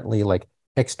currently like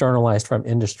externalized from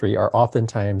industry, are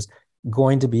oftentimes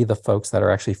going to be the folks that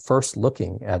are actually first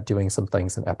looking at doing some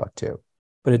things in Epoch 2.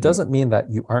 But it doesn't mean that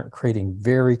you aren't creating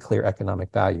very clear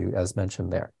economic value, as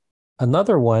mentioned there.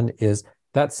 Another one is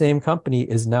that same company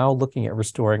is now looking at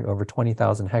restoring over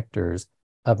 20,000 hectares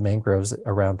of mangroves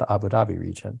around the Abu Dhabi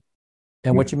region.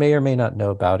 And what you may or may not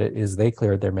know about it is they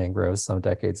cleared their mangroves some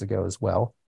decades ago as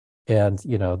well. And,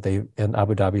 and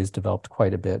Abu Dhabi has developed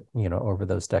quite a bit, over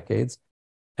those decades.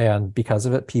 And because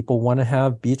of it, people want to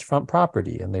have beachfront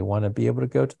property and they want to be able to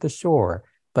go to the shore.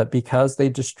 But because they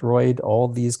destroyed all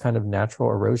these kind of natural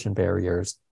erosion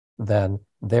barriers, then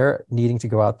they're needing to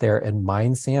go out there and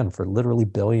mine sand for literally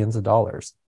billions of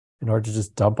dollars in order to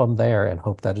just dump them there and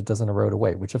hope that it doesn't erode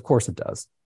away, which of course it does.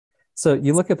 So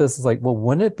you look at this as like, well,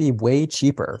 wouldn't it be way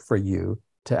cheaper for you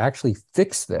to actually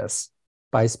fix this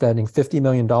by spending $50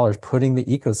 million putting the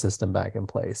ecosystem back in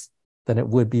place than it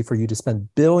would be for you to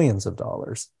spend billions of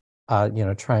dollars,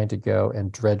 trying to go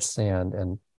and dredge sand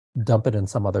and dump it in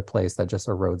some other place that just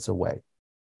erodes away.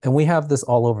 And we have this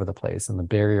all over the place in the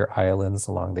barrier islands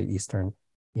along the eastern,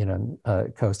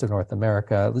 coast of North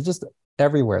America. It's just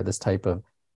everywhere this type of,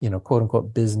 quote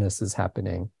unquote, business is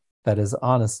happening that is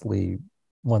honestly,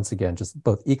 once again, just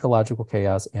both ecological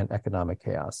chaos and economic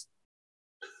chaos.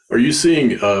 Are you seeing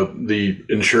the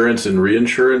insurance and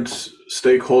reinsurance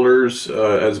stakeholders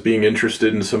as being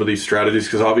interested in some of these strategies?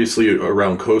 Because obviously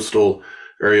around coastal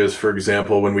areas, for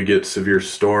example, when we get severe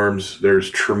storms, there's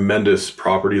tremendous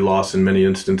property loss in many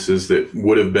instances that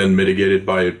would have been mitigated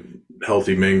by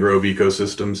healthy mangrove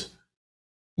ecosystems.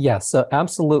 Yeah, so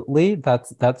absolutely,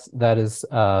 that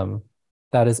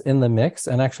is in the mix,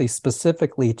 and actually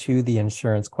specifically to the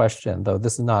insurance question, though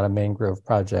this is not a mangrove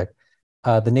project.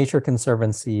 The Nature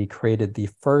Conservancy created the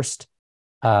first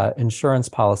insurance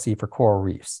policy for coral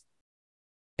reefs.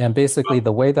 And basically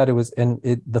the way that it was,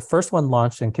 the first one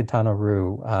launched in Quintana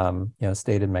Roo,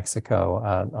 state in Mexico,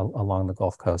 along the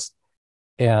Gulf Coast.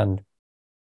 And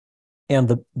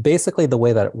basically the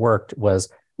way that it worked was,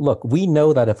 look, we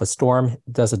know that if a storm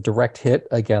does a direct hit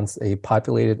against a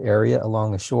populated area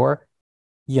along the shore,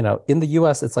 in the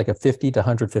US, it's like a $50 to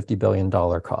 $150 billion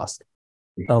cost.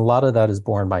 And a lot of that is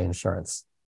borne by insurance,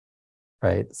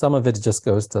 right? Some of it just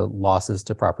goes to losses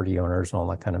to property owners and all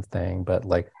that kind of thing, but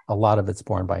like a lot of it's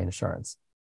borne by insurance.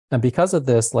 And because of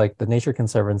this, like the Nature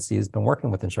Conservancy has been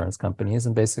working with insurance companies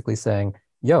and basically saying,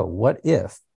 yo, what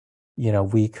if,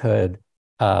 we could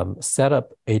set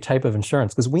up a type of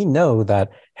insurance? Because we know that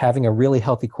having a really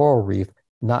healthy coral reef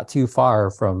not too far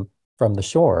from the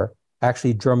shore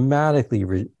actually dramatically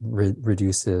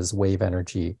reduces wave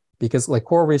energy, because like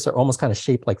coral reefs are almost kind of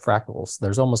shaped like fractals.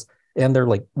 And they're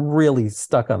like really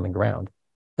stuck on the ground,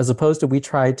 as opposed to we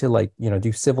tried to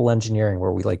do civil engineering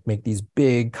where we like make these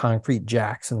big concrete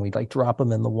jacks and we like drop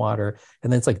them in the water.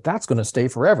 And then it's like, that's going to stay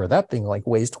forever. That thing like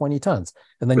weighs 20 tons.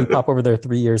 And then you pop over there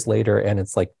 3 years later and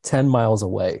it's like 10 miles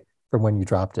away from when you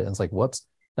dropped it. And it's like, whoops.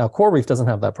 Now coral reef doesn't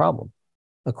have that problem.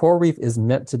 A coral reef is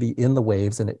meant to be in the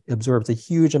waves and it absorbs a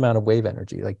huge amount of wave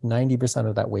energy, like 90%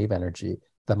 of that wave energy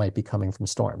that might be coming from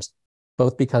storms,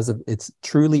 both because of it's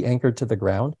truly anchored to the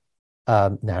ground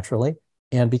naturally,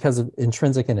 and because of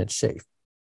intrinsic in its shape.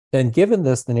 And given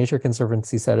this, the Nature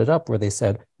Conservancy set it up where they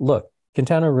said, look,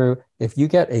 Quintana Roo, if you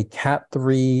get a Cat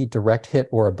 3 direct hit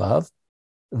or above,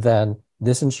 then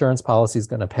this insurance policy is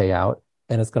going to pay out,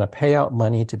 and it's going to pay out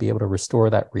money to be able to restore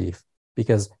that reef,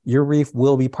 because your reef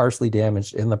will be partially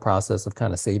damaged in the process of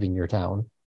kind of saving your town.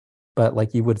 But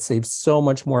like you would save so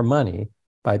much more money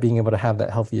by being able to have that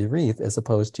healthy reef, as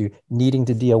opposed to needing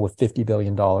to deal with $50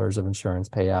 billion of insurance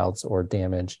payouts or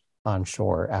damage on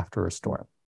shore after a storm.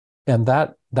 And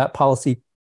that policy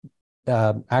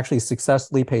actually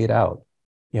successfully paid out,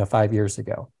 5 years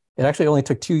ago. It actually only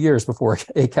took 2 years before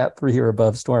a Cat 3 or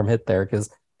above storm hit there,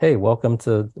 because, hey, welcome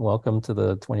to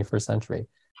the 21st century.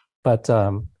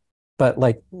 But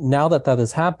like now that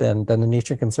has happened, then the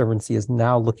Nature Conservancy is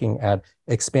now looking at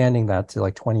expanding that to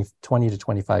like 20 to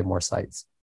 25 more sites.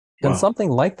 Wow. And something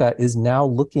like that is now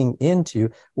looking into,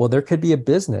 well, there could be a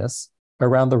business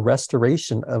around the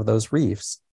restoration of those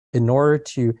reefs in order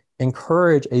to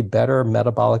encourage a better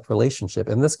metabolic relationship,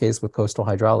 in this case with coastal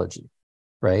hydrology,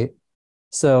 right?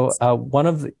 So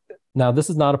now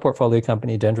this is not a portfolio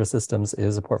company. Dendra Systems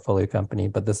is a portfolio company,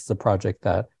 but this is a project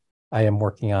that I am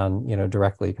working on,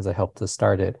 directly because I helped to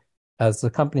start it, as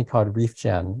a company called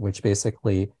ReefGen, which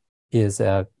basically is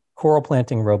coral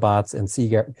planting robots and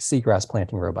seagrass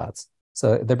planting robots.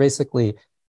 So they're basically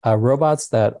robots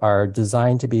that are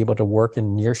designed to be able to work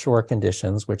in nearshore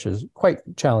conditions, which is quite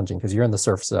challenging because you're in the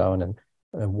surf zone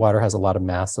and water has a lot of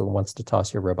mass, so it wants to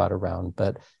toss your robot around.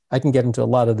 But I can get into a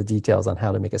lot of the details on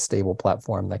how to make a stable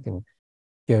platform that can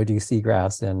go do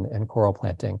seagrass and coral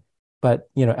planting. But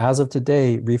as of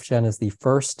today, ReefGen is the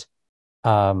first.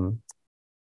 Um,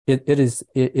 it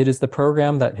is the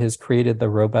program that has created the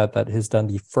robot that has done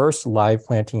the first live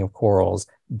planting of corals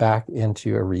back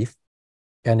into a reef.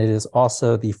 And it is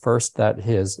also the first that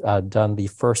has done the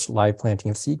first live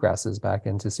planting of seagrasses back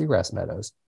into seagrass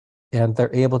meadows. And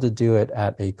they're able to do it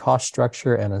at a cost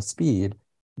structure and a speed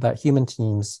that human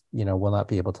teams, will not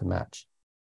be able to match.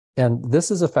 And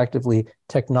this is effectively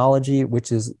technology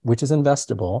which is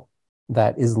investable,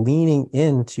 that is leaning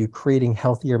into creating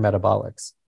healthier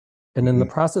metabolics. And in the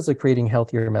Mhm. process of creating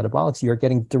healthier metabolics, you're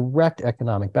getting direct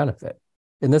economic benefit.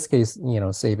 In this case,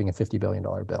 saving a $50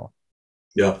 billion bill.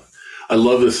 Yeah. I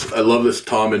love this. I love this,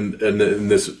 Tom, and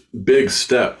this big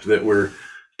step that we're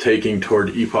taking toward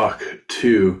Epoch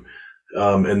 2,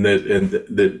 and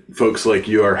that folks like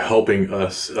you are helping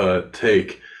us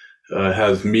take,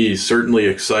 has me certainly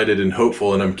excited and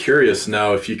hopeful. And I'm curious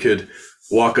now if you could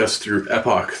walk us through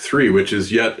Epoch 3, which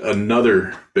is yet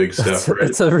another big step, right?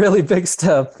 It's a really big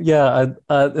step. Yeah.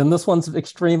 And this one's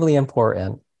extremely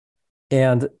important.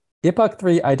 And Epoch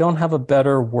 3, I don't have a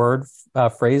better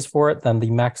phrase for it than the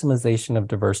maximization of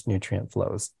diverse nutrient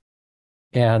flows.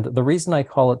 And the reason I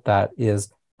call it that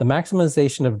is the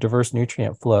maximization of diverse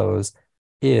nutrient flows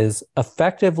is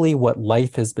effectively what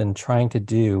life has been trying to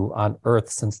do on Earth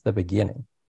since the beginning.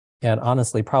 And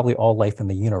honestly, probably all life in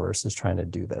the universe is trying to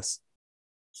do this.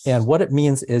 And what it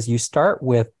means is you start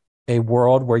with a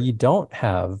world where you don't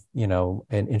have,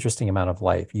 an interesting amount of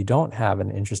life. You don't have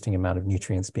an interesting amount of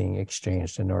nutrients being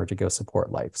exchanged in order to go support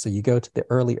life. So you go to the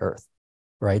early Earth,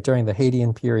 right? During the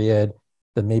Hadean period,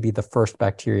 maybe the first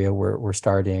bacteria were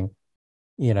starting,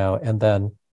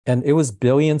 and it was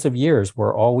billions of years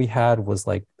where all we had was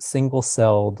like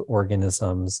single-celled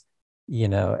organisms,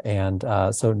 and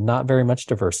so not very much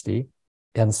diversity,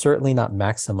 and certainly not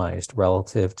maximized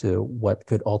relative to what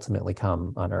could ultimately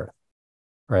come on Earth,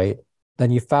 right?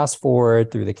 Then you fast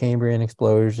forward through the Cambrian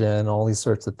explosion, all these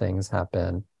sorts of things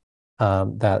happen,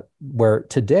 that where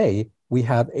today we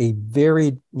have a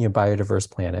very biodiverse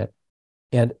planet,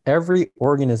 and every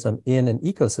organism in an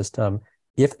ecosystem,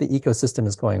 if the ecosystem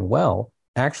is going well,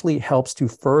 actually helps to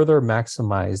further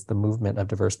maximize the movement of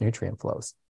diverse nutrient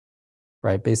flows,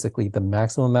 right? Basically, the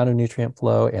maximum amount of nutrient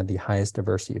flow and the highest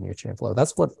diversity of nutrient flow.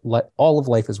 That's what all of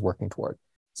life is working toward.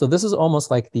 So this is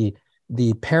almost like the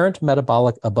parent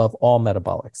metabolic above all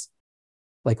metabolics.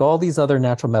 Like all these other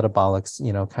natural metabolics,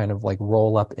 kind of like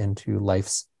roll up into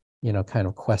life's, kind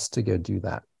of quest to go do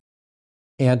that.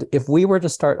 And if we were to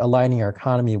start aligning our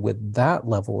economy with that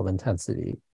level of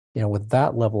intensity, with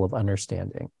that level of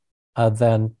understanding,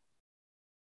 then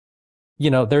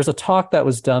there's a talk that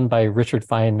was done by Richard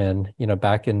Feynman,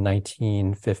 back in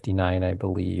 1959, I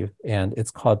believe, and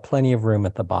it's called Plenty of Room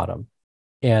at the Bottom.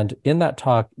 And in that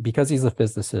talk, because he's a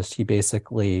physicist, he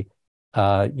basically,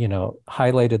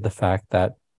 highlighted the fact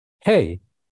that, hey,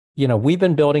 we've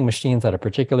been building machines at a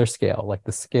particular scale, like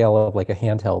the scale of like a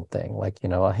handheld thing, like,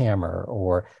 a hammer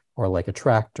or like a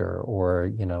tractor or,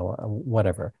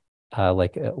 whatever,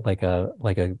 like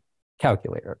a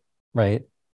calculator, right?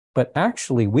 But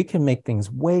actually, we can make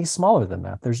things way smaller than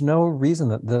that. There's no reason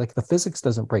that like the physics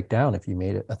doesn't break down if you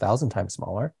made it 1,000 times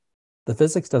smaller. The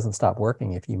physics doesn't stop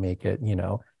working if you make it,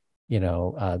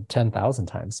 10,000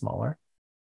 times smaller.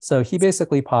 So he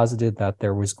basically posited that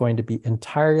there was going to be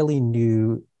entirely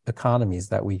new economies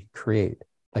that we create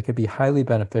that could be highly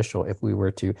beneficial if we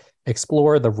were to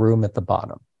explore the room at the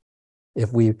bottom.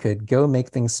 If we could go make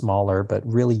things smaller, but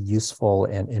really useful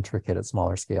and intricate at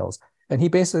smaller scales. And he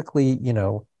basically,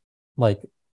 like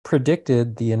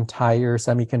predicted the entire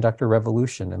semiconductor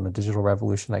revolution and the digital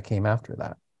revolution that came after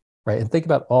that, right? And think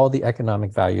about all the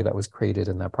economic value that was created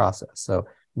in that process. So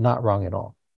not wrong at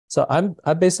all. So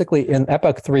I basically in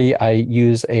Epoch 3, I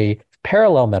use a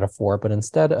parallel metaphor, but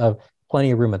instead of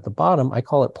plenty of room at the bottom, I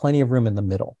call it plenty of room in the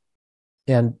middle.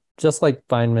 And just like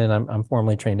Feynman, I'm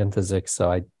formally trained in physics,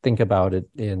 so I think about it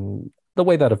in the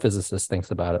way that a physicist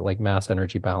thinks about it, like mass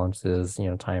energy balances,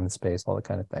 time and space, all that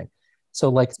kind of thing. So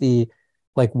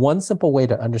like one simple way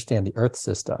to understand the Earth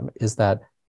system is that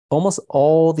almost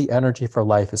all the energy for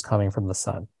life is coming from the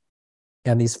sun.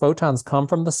 And these photons come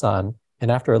from the sun, and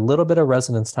after a little bit of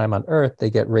resonance time on Earth, they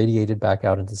get radiated back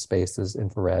out into space as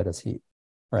infrared, as heat,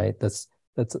 right? That's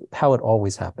how it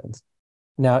always happens.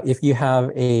 Now, if you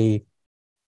have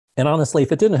and honestly,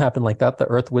 if it didn't happen like that, the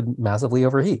Earth would massively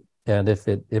overheat. And if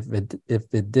it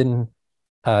didn't,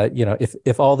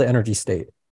 if all the energy stayed,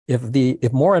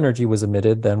 if more energy was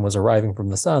emitted than was arriving from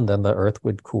the sun, then the Earth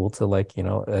would cool to like,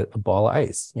 a ball of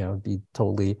ice, be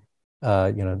totally,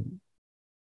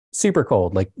 super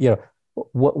cold. Like,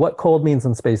 what cold means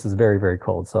in space is very, very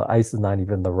cold. So ice is not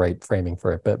even the right framing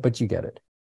for it, but you get it.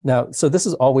 Now, so this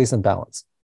is always in balance.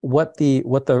 What the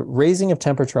raising of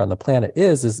temperature on the planet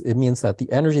is it means that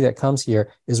the energy that comes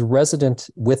here is resident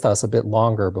with us a bit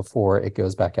longer before it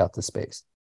goes back out to space.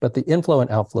 But the inflow and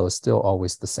outflow is still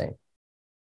always the same.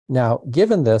 Now,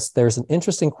 given this, there's an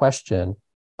interesting question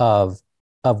of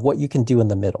what you can do in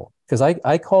the middle. Because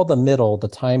I call the middle the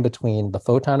time between the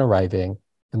photon arriving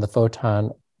and the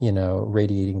photon,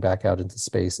 radiating back out into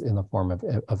space in the form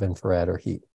of infrared or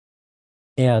heat.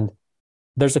 And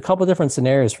there's a couple different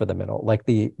scenarios for the middle. Like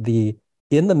in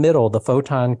the middle, the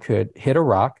photon could hit a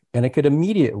rock and it could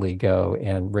immediately go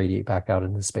and radiate back out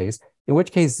into space, in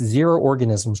which case zero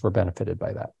organisms were benefited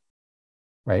by that.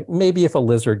 Right? Maybe if a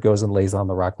lizard goes and lays on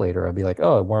the rock later, I'd be like,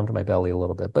 oh, it warmed my belly a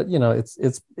little bit. But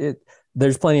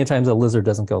there's plenty of times a lizard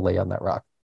doesn't go lay on that rock.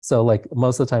 So like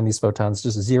most of the time, these photons,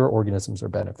 just zero organisms are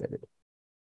benefited.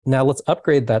 Now let's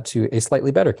upgrade that to a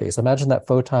slightly better case. Imagine that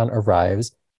photon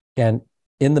arrives and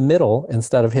in the middle,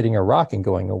 instead of hitting a rock and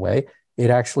going away, it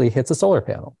actually hits a solar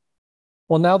panel.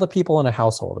 Well, now the people in a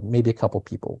household, maybe a couple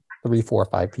people, 3, 4,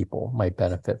 5 people might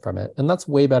benefit from it. And that's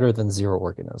way better than zero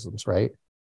organisms, right?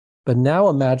 But now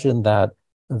imagine that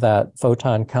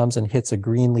photon comes and hits a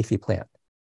green leafy plant.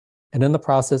 And in the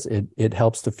process, it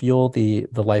helps to fuel the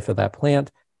life of that plant.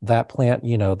 That plant,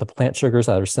 the plant sugars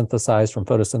that are synthesized from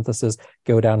photosynthesis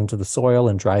go down into the soil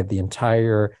and drive the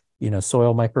entire,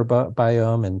 soil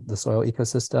microbiome and the soil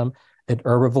ecosystem. An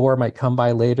herbivore might come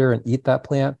by later and eat that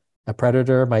plant. A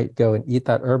predator might go and eat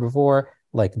that herbivore,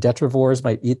 like detrivores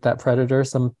might eat that predator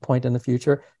some point in the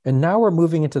future. And now we're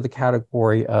moving into the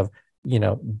category of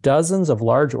dozens of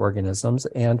large organisms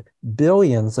and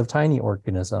billions of tiny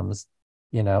organisms,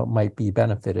 might be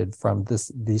benefited from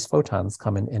these photons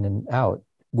coming in and out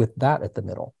with that at the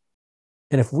middle.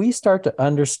 And if we start to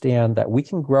understand that we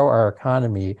can grow our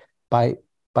economy by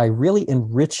really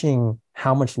enriching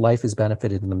how much life is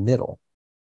benefited in the middle,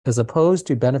 as opposed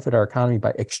to benefit our economy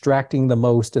by extracting the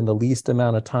most in the least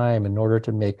amount of time in order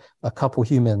to make a couple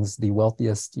humans the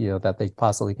wealthiest, that they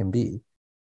possibly can be,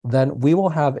 then we will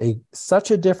have such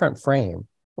a different frame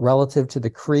relative to the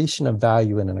creation of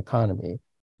value in an economy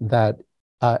that,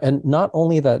 and not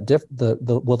only that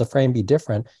will the frame be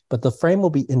different, but the frame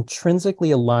will be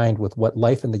intrinsically aligned with what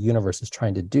life in the universe is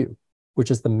trying to do,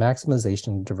 which is the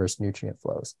maximization of diverse nutrient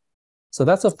flows. So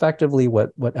that's effectively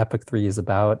what Epoch 3 is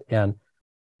about. And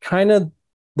kind of,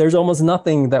 there's almost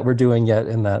nothing that we're doing yet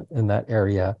in that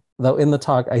area. Though in the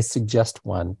talk, I suggest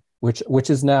one, which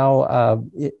is now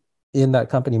in that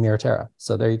company Miraterra.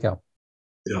 So there you go.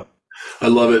 Yeah, I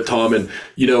love it, Tom. And,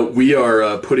 we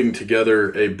are putting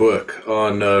together a book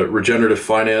on regenerative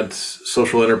finance,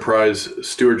 social enterprise,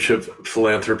 stewardship,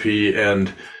 philanthropy,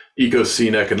 and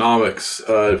ecocene economics,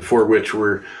 for which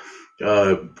we're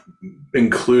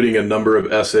including a number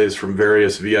of essays from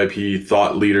various VIP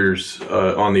thought leaders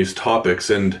on these topics.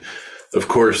 And of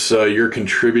course, you're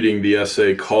contributing the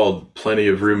essay called Plenty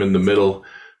of Room in the Middle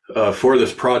for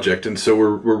this project. And so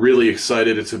we're really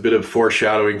excited. It's a bit of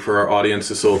foreshadowing for our audience.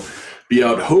 This will be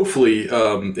out hopefully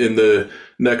in the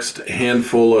next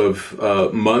handful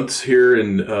of months here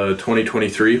in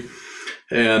 2023.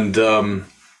 And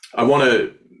I want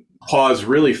to pause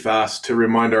really fast to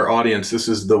remind our audience, this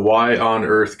is the Why on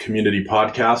Earth Community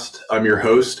Podcast. I'm your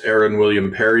host, Aaron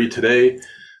William Perry. Today,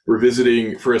 we're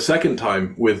visiting for a second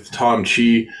time with Tom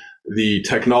Chi, the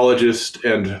technologist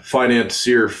and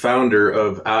financier founder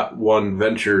of @ONE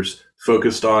Ventures,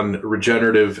 focused on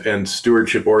regenerative and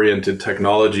stewardship-oriented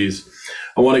technologies.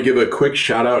 I want to give a quick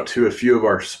shout out to a few of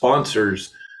our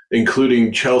sponsors,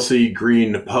 including Chelsea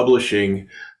Green Publishing.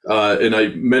 And I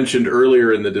mentioned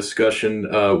earlier in the discussion,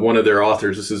 one of their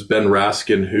authors, this is Ben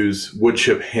Raskin, whose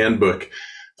Woodchip Handbook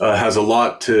has a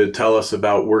lot to tell us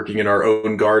about working in our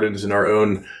own gardens and our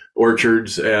own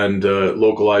orchards and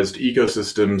localized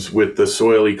ecosystems with the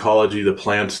soil ecology, the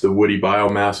plants, the woody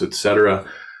biomass, etc.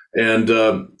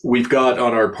 And we've got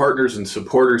on our partners and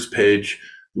supporters page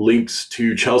links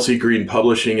to Chelsea Green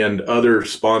Publishing and other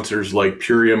sponsors like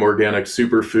Purium Organic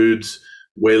Superfoods,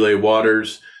 Waylay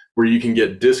Waters, where you can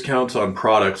get discounts on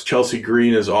products. Chelsea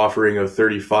Green is offering a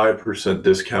 35%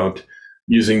 discount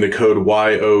using the code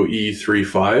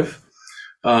YOE35.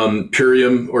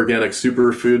 Purium Organic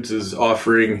Superfoods is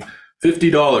offering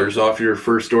 $50 off your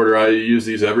first order. I use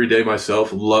these every day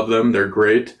myself. Love them. They're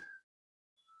great.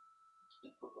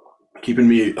 Keeping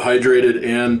me hydrated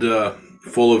and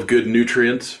full of good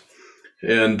nutrients.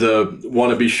 And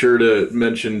want to be sure to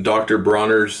mention Dr.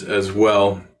 Bronner's as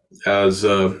well as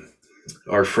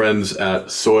our friends at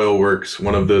Soilworks,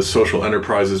 one of the social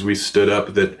enterprises we stood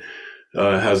up that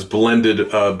has blended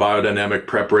biodynamic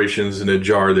preparations in a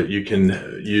jar that you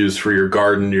can use for your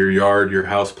garden, your yard, your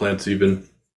houseplants even.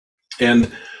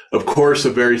 And of course,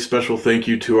 a very special thank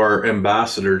you to our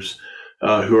ambassadors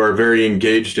who are very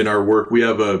engaged in our work. We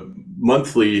have a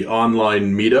monthly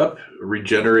online meetup,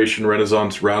 Regeneration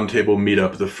Renaissance Roundtable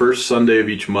Meetup, the first Sunday of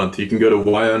each month. You can go to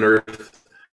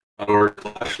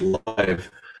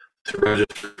whyonearth.org/live to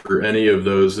register for any of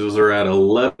those. Those are at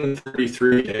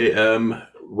 11:33 a.m.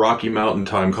 Rocky Mountain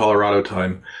time, Colorado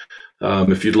time,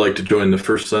 if you'd like to join the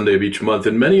first Sunday of each month.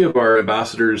 And many of our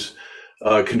ambassadors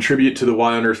contribute to the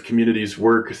Y on Earth community's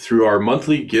work through our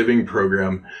monthly giving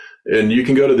program. And you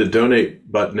can go to the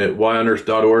donate button at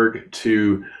whyonearth.org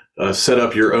to set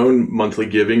up your own monthly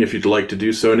giving if you'd like to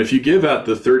do so. And if you give at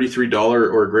the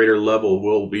 $33 or greater level,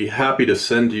 we'll be happy to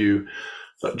send you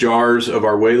jars of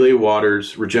our Waylay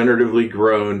Waters, regeneratively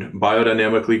grown,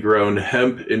 biodynamically grown,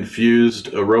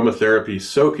 hemp-infused aromatherapy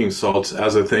soaking salts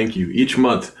as a thank you each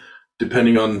month,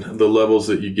 depending on the levels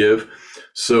that you give.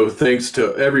 So thanks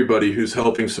to everybody who's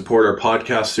helping support our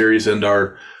podcast series and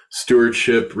our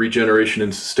stewardship, regeneration,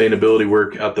 and sustainability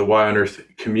work at the Y on Earth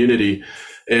community.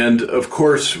 And of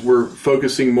course, we're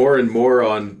focusing more and more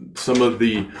on some of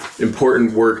the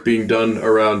important work being done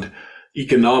around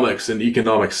economics and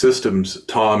economic systems,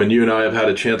 Tom, and you and I have had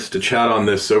a chance to chat on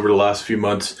this over the last few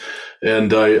months.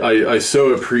 And I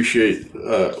so appreciate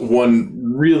one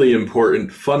really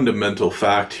important fundamental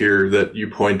fact here that you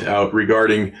point out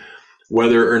regarding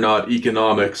whether or not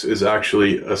economics is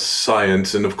actually a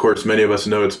science. And of course, many of us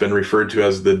know it's been referred to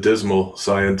as the dismal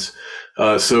science.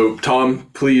 So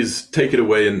Tom, please take it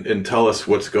away and tell us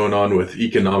what's going on with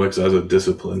economics as a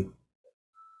discipline.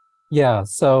 Yeah,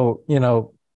 so,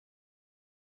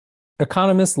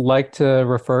 economists like to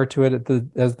refer to it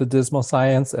as the dismal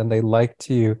science, and they like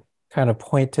to kind of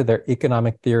point to their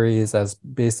economic theories as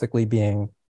basically being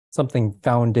something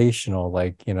foundational,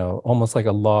 like, almost like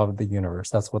a law of the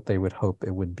universe. That's what they would hope it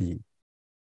would be.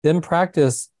 In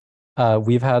practice,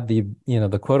 we've had the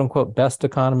quote unquote best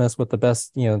economists with the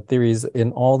best, theories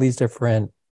in all these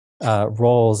different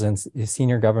roles and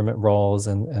senior government roles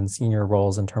and senior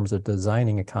roles in terms of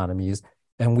designing economies.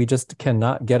 And we just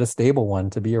cannot get a stable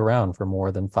one to be around for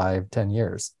more than 5-10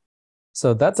 years.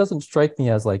 So that doesn't strike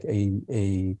me as like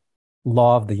a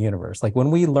law of the universe. Like when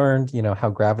we learned,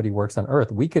 how gravity works on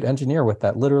Earth, we could engineer with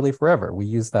that literally forever. We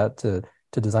use that to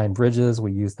design bridges.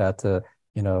 We use that to,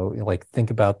 like think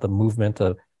about the movement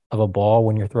of a ball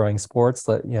when you're throwing sports,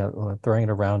 throwing it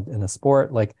around in a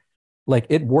sport. Like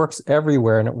it works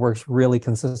everywhere and it works really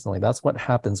consistently. That's what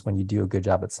happens when you do a good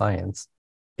job at science.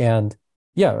 And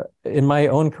yeah, in my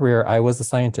own career, I was a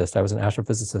scientist. I was an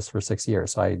astrophysicist for 6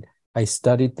 years. So I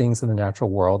studied things in the natural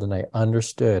world and I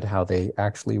understood how they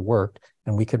actually worked.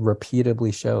 And we could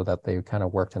repeatedly show that they kind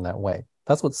of worked in that way.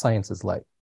 That's what science is like.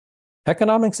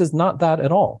 Economics is not that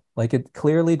at all. Like it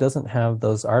clearly doesn't have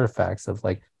those artifacts of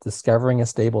like discovering a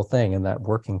stable thing and that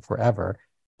working forever.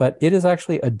 But it is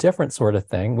actually a different sort of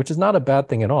thing, which is not a bad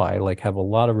thing at all. I like have a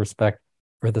lot of respect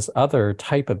for this other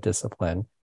type of discipline.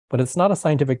 But it's not a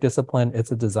scientific discipline,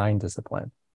 it's a design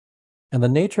discipline. And the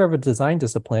nature of a design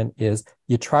discipline is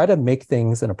you try to make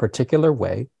things in a particular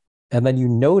way, and then you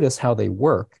notice how they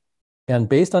work. And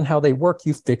based on how they work,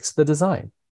 you fix the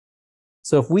design.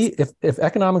 So if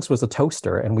economics was a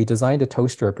toaster and we designed a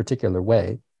toaster a particular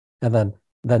way, and then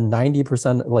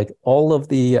 90%, like all of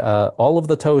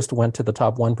the toast went to the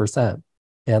top 1%,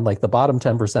 and like the bottom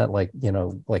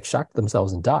 10%, like shocked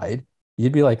themselves and died,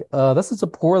 you'd be like, this is a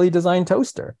poorly designed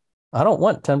toaster. I don't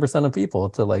want 10% of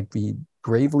people to like be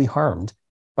gravely harmed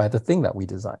by the thing that we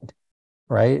designed,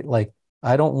 right? Like,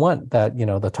 I don't want that,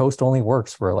 the toast only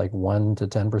works for like 1 to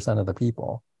 10% of the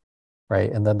people, right?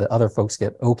 And then the other folks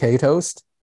get okay toast.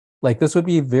 Like this would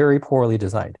be very poorly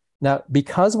designed. Now,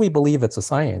 because we believe it's a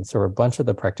science, or a bunch of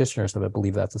the practitioners of it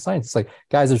believe that's a science, it's like,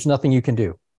 guys, there's nothing you can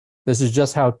do. This is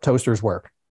just how toasters work.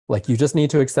 Like you just need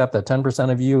to accept that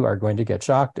 10% of you are going to get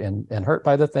shocked and hurt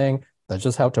by the thing. That's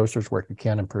just how toasters work. You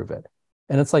can't improve it.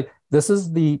 And it's like, this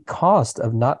is the cost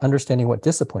of not understanding what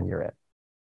discipline you're in.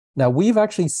 Now, we've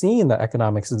actually seen that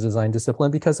economics is a design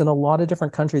discipline because in a lot of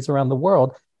different countries around the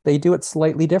world, they do it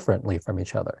slightly differently from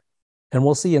each other. And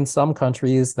we'll see in some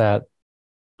countries that,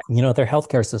 their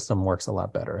healthcare system works a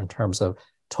lot better in terms of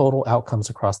total outcomes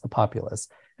across the populace.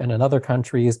 And in other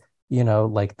countries,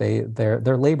 like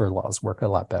their labor laws work a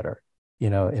lot better,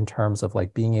 in terms of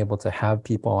like being able to have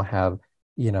people have,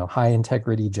 high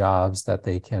integrity jobs that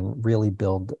they can really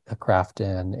build a craft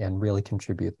in and really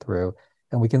contribute through.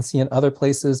 And we can see in other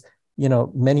places,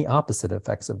 many opposite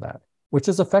effects of that, which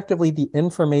is effectively the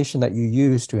information that you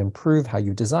use to improve how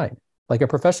you design. Like a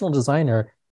professional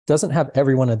designer doesn't have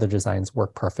every one of the designs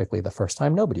work perfectly the first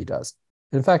time. Nobody does.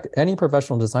 In fact, any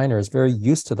professional designer is very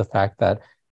used to the fact that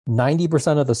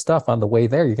 90% of the stuff on the way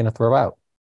there you're going to throw out.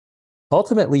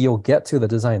 Ultimately, you'll get to the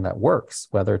design that works,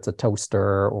 whether it's a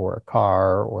toaster or a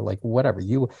car or like whatever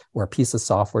you, or a piece of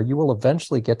software. You will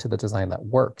eventually get to the design that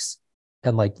works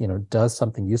and like, does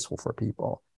something useful for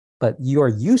people. But you are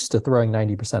used to throwing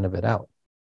 90% of it out.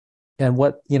 And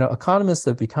what, economists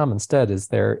have become instead is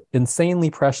they're insanely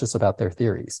precious about their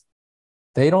theories.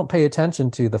 They don't pay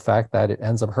attention to the fact that it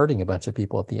ends up hurting a bunch of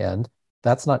people at the end.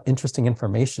 That's not interesting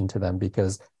information to them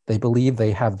because they believe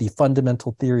they have the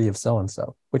fundamental theory of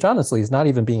so-and-so, which honestly is not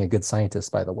even being a good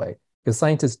scientist, by the way, because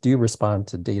scientists do respond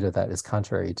to data that is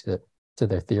contrary to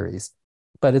their theories.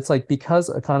 But it's like because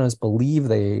economists believe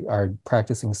they are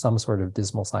practicing some sort of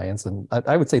dismal science, and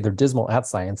I would say they're dismal at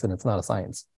science and it's not a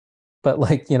science. But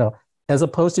like, as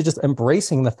opposed to just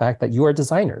embracing the fact that you are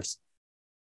designers.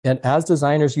 And as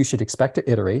designers, you should expect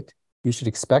to iterate. You should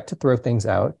expect to throw things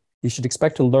out. You should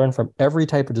expect to learn from every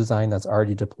type of design that's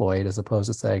already deployed, as opposed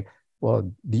to saying,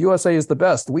 well, the USA is the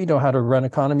best. We know how to run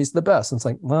economies the best. And it's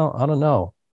like, well, I don't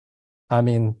know. I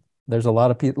mean, there's a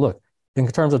lot of people. Look, in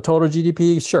terms of total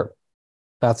GDP, sure,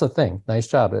 that's a thing. Nice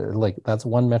job. Like that's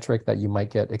one metric that you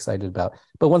might get excited about.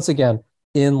 But once again,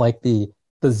 in like the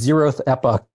zeroth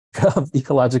epoch of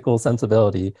ecological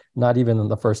sensibility, not even in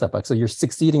the first epoch. So you're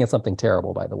succeeding at something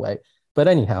terrible, by the way. But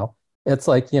anyhow, it's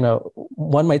like,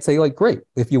 one might say like, great,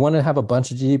 if you want to have a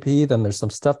bunch of GDP, then there's some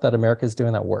stuff that America is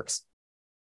doing that works.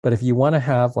 But if you want to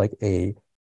have like a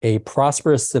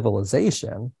prosperous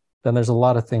civilization, then there's a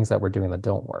lot of things that we're doing that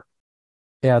don't work.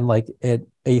 And like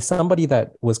somebody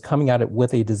that was coming at it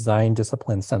with a design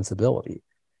discipline sensibility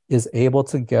is able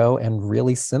to go and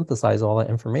really synthesize all that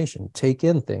information, take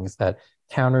in things that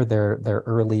counter their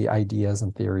early ideas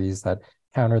and theories, that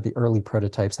counter the early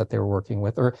prototypes that they were working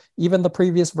with, or even the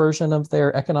previous version of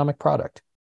their economic product,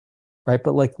 right?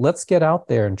 But like, let's get out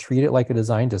there and treat it like a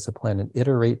design discipline and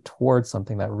iterate towards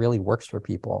something that really works for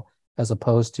people, as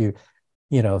opposed to,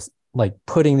 like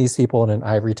putting these people in an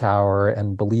ivory tower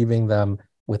and believing them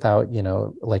without,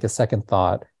 like a second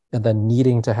thought, and then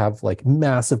needing to have like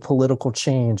massive political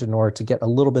change in order to get a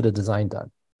little bit of design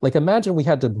done. Like imagine we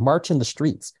had to march in the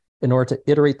streets in order to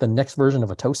iterate the next version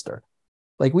of a toaster.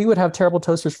 Like we would have terrible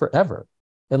toasters forever.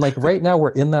 And like right now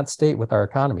we're in that state with our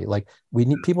economy. Like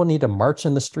people need to march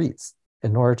in the streets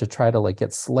in order to try to like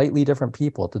get slightly different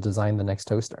people to design the next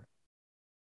toaster.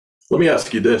 Let me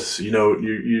ask you this.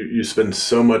 You spend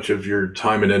so much of your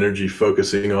time and energy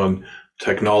focusing on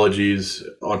technologies,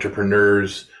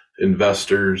 entrepreneurs,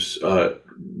 investors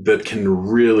that can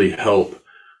really help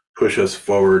push us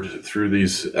forward through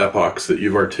these epochs that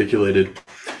you've articulated.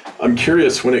 I'm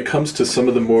curious, when it comes to some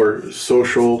of the more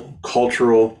social,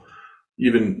 cultural,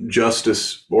 even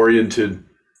justice-oriented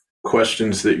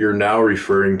questions that you're now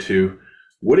referring to,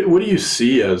 what do you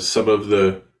see as some of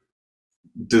the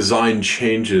design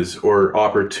changes or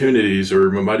opportunities,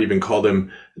 or we might even call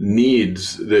them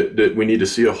needs, that we need to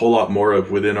see a whole lot more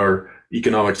of within our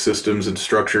economic systems and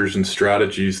structures and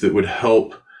strategies that would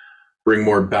help bring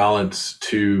more balance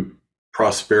to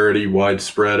prosperity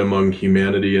widespread among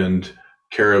humanity and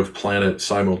care of planet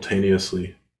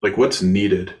simultaneously? Like what's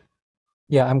needed?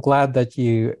 Yeah, I'm glad that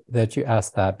you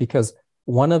asked that, because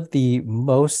one of the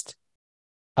most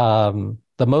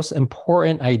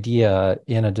important idea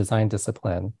in a design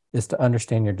discipline is to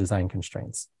understand your design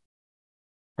constraints,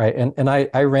 right? And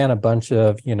I ran a bunch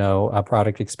of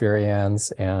product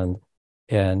experience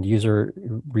and user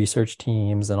research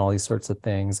teams and all these sorts of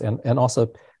things, and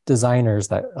also designers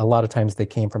that a lot of times they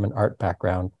came from an art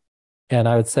background. And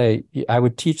I would say I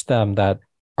would teach them that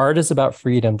art is about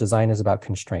freedom, design is about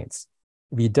constraints.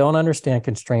 If you don't understand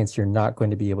constraints, you're not going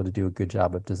to be able to do a good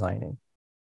job of designing.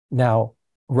 Now,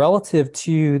 relative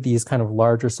to these kind of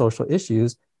larger social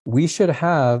issues, we should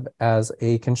have as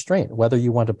a constraint, whether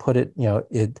you want to put it,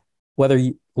 whether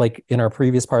you, like in our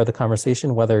previous part of the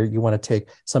conversation, whether you want to take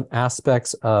some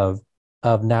aspects of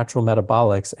natural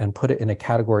metabolics and put it in a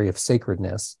category of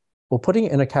sacredness. Well, putting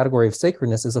it in a category of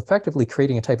sacredness is effectively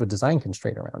creating a type of design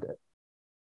constraint around it,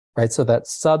 right? So that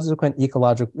subsequent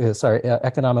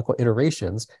economical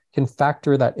iterations can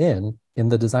factor that in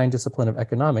the design discipline of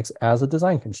economics as a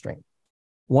design constraint.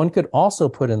 One could also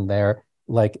put in there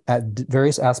like at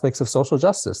various aspects of social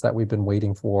justice that we've been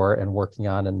waiting for and working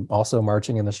on and also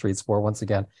marching in the streets for. Once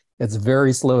again, it's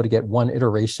very slow to get one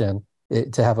iteration,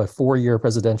 to have a 4-year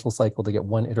presidential cycle to get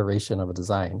one iteration of a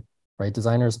design, right?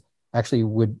 Designers actually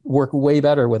would work way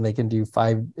better when they can do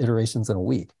 5 iterations in a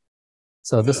week.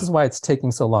 So this is why it's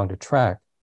taking so long to track.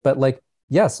 But like,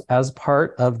 yes, as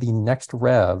part of the next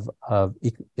rev of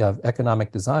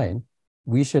economic design,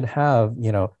 we should have,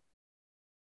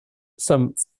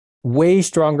 some way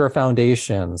stronger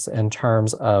foundations in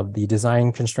terms of the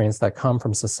design constraints that come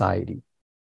from society.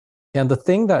 And the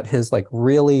thing that has like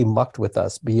really mucked with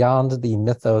us beyond the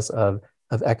mythos of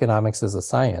economics as a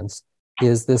science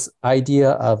is this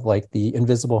idea of like the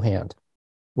invisible hand,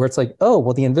 where it's like, oh,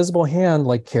 well, the invisible hand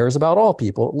like cares about all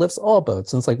people, it lifts all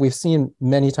boats. And it's like we've seen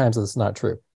many times that it's not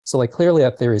true. So like clearly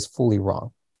that theory is fully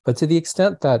wrong. But to the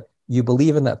extent that you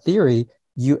believe in that theory,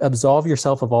 you absolve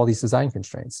yourself of all these design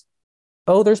constraints.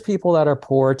 Oh, there's people that are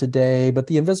poor today, but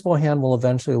the invisible hand will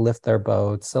eventually lift their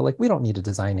boats. So like we don't need to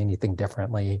design anything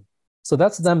differently. So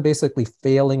that's them basically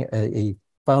failing a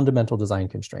fundamental design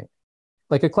constraint.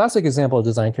 Like a classic example of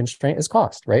design constraint is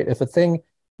cost, right? If a thing,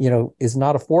 is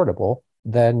not affordable,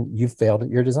 then you've failed at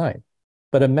your design.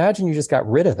 But imagine you just got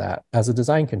rid of that as a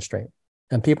design constraint.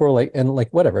 And people are like, and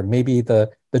like whatever, maybe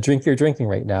the drink you're drinking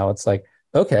right now, it's like,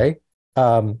 okay,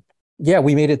 yeah,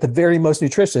 we made it the very most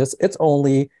nutritious. It's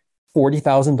only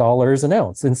 $40,000 an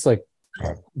ounce. And it's like,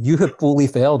 you have fully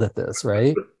failed at this,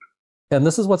 right? And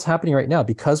this is what's happening right now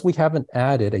because we haven't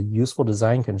added a useful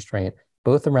design constraint,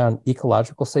 both around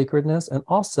ecological sacredness and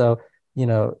also,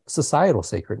 societal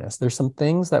sacredness. There's some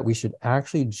things that we should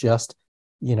actually just,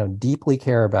 deeply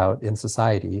care about in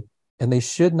society, and they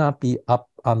should not be up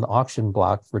on the auction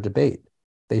block for debate.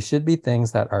 They should be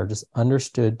things that are just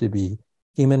understood to be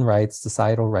human rights,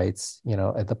 societal rights,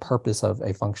 at the purpose of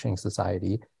a functioning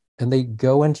society. And they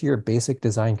go into your basic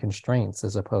design constraints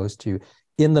as opposed to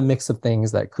in the mix of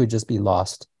things that could just be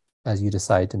lost as you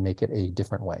decide to make it a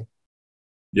different way.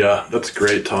 Yeah, that's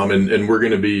great, Tom. And we're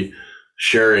going to be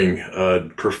sharing a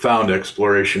profound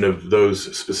exploration of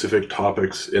those specific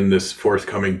topics in this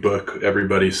forthcoming book,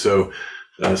 everybody. So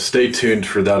stay tuned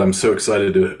for that. I'm so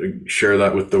excited to share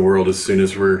that with the world as soon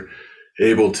as we're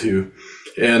able to.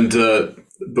 And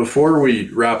before we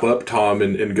wrap up, Tom,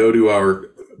 and go to our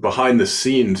behind the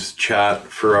scenes chat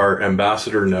for our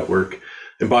ambassador network.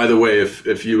 And by the way,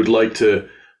 if you would like to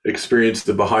experience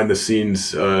the behind the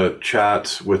scenes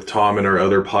chats with Tom and our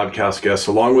other podcast guests,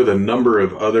 along with a number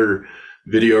of other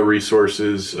video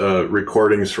resources,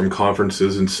 recordings from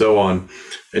conferences and so on,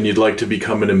 and you'd like to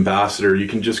become an ambassador, you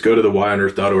can just go to the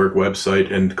whyonearth.org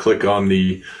website and click on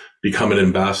the Become an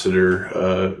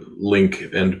Ambassador link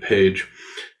and page.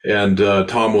 And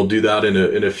Tom will do that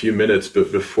in a few minutes.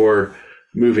 But before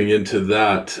moving into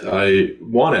that, I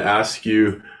want to ask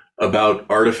you about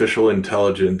artificial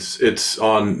intelligence. It's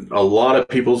on a lot of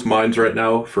people's minds right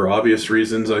now for obvious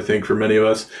reasons, I think, for many of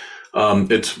us.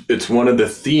 It's one of the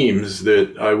themes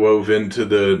that I wove into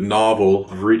the novel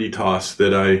Veritas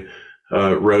that I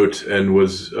wrote and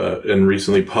was and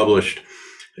recently published.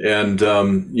 And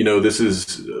this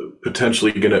is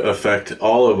potentially going to affect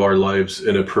all of our lives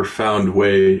in a profound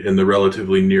way in the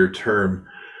relatively near term.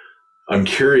 I'm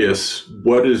curious,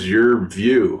 what is your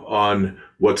view on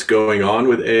what's going on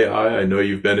with AI? I know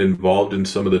you've been involved in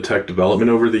some of the tech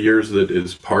development over the years that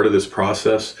is part of this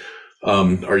process.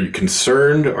 Are you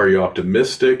concerned? Are you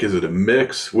optimistic? Is it a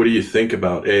mix? What do you think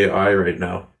about AI right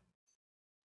now?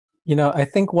 I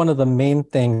think one of the main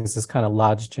things is kind of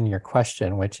lodged in your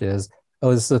question, which is, oh,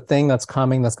 is this a thing that's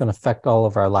coming that's going to affect all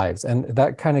of our lives? And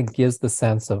that kind of gives the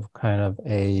sense of kind of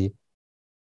a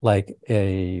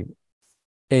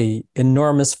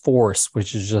enormous force,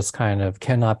 which is just kind of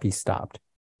cannot be stopped.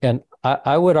 And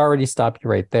I would already stop you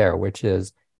right there, which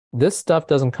is this stuff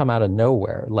doesn't come out of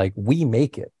nowhere. Like we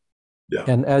make it. Yeah.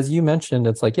 And as you mentioned,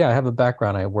 it's like, yeah, I have a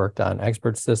background. I worked on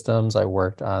expert systems. I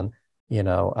worked on,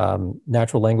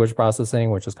 natural language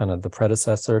processing, which is kind of the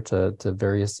predecessor to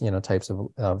various, types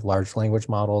of large language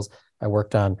models. I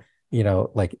worked on,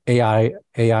 like AI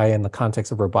in the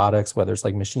context of robotics, whether it's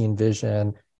like machine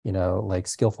vision, like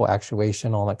skillful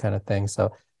actuation, all that kind of thing.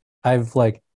 So I've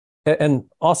like, and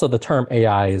also the term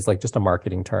AI is like just a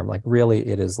marketing term. Like really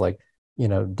it is like,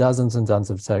 dozens and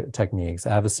dozens of techniques,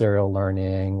 adversarial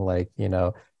learning,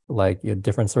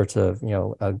 different sorts of,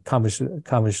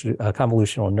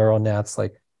 convolutional neural nets,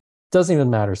 like doesn't even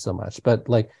matter so much. But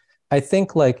like, I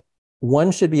think like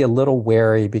one should be a little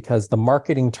wary because the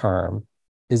marketing term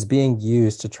is being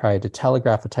used to try to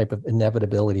telegraph a type of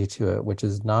inevitability to it, which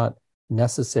is not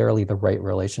necessarily the right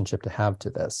relationship to have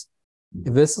to this.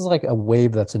 If this is like a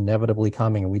wave that's inevitably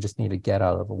coming and we just need to get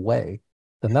out of the way,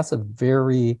 then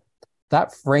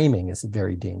that framing is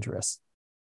very dangerous.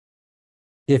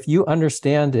 If you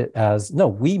understand it as, no,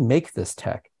 we make this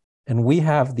tech and we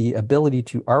have the ability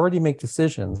to already make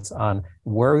decisions on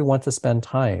where we want to spend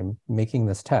time making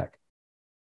this tech,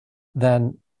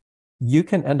 then you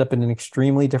can end up in an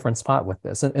extremely different spot with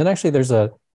this. And actually, there's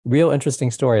a real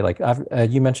interesting story. Like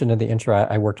you mentioned in the intro,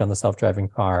 I worked on the self-driving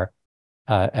car.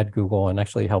 at Google and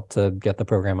actually helped to get the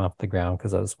program off the ground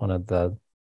because I was one of the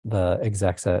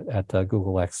execs at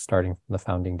Google X starting from the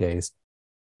founding days.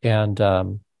 And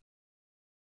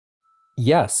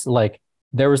yes, like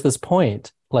there was this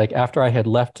point, like after I had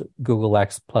left Google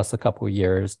X plus a couple of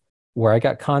years, where I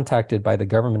got contacted by the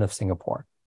government of Singapore.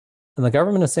 And the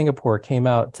government of Singapore came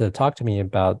out to talk to me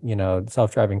about,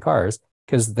 self-driving cars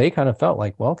because they kind of felt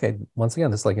like, well, okay, once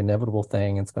again, this is like inevitable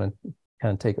thing. It's going to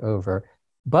kind of take over.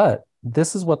 But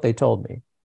this is what they told me.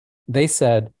 They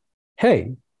said,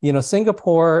 hey,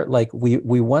 Singapore, like we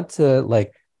want to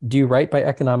like do right by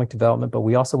economic development, but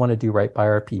we also want to do right by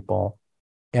our people.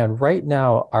 And right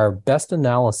now, our best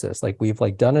analysis, like we've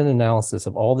like done an analysis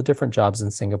of all the different jobs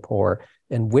in Singapore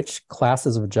and which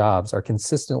classes of jobs are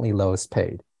consistently lowest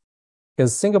paid.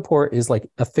 Because Singapore is like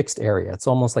a fixed area. It's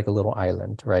almost like a little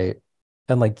island, right?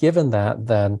 And like given that,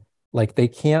 then like they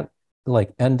can't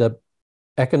like end up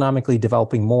economically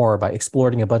developing more by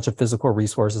exploiting a bunch of physical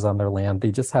resources on their land.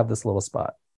 They just have this little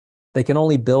spot. They can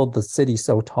only build the city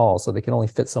so tall, so they can only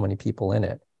fit so many people in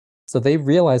it. So they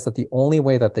realized that the only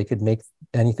way that they could make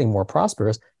anything more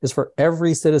prosperous is for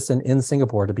every citizen in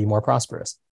Singapore to be more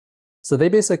prosperous. So they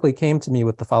basically came to me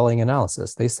with the following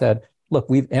analysis. They said, look,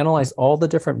 we've analyzed all the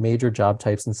different major job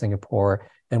types in Singapore,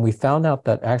 and we found out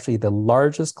that actually the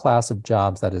largest class of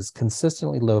jobs that is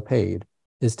consistently low paid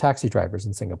is taxi drivers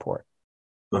in Singapore.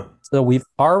 Huh. So we've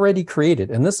already created,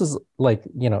 and this is like,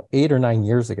 8 or 9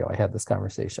 years ago, I had this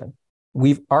conversation.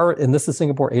 And this is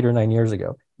Singapore 8 or 9 years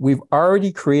ago. We've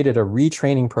already created a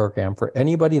retraining program for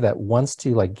anybody that wants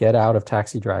to like get out of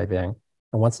taxi driving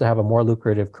and wants to have a more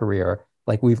lucrative career.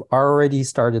 Like we've already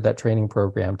started that training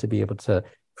program to be able to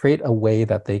create a way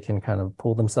that they can kind of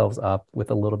pull themselves up with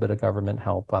a little bit of government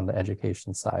help on the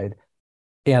education side.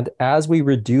 And as we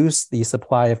reduce the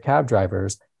supply of cab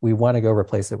drivers, we want to go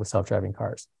replace it with self-driving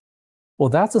cars. Well,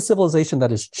 that's a civilization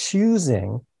that is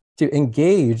choosing to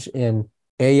engage in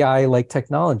AI-like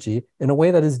technology in a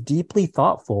way that is deeply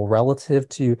thoughtful relative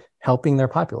to helping their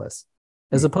populace.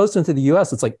 As opposed to the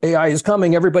US, it's like, AI is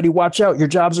coming, everybody watch out, your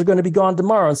jobs are going to be gone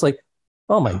tomorrow. It's like,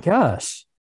 oh my gosh.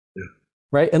 Yeah.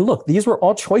 Right? And look, these were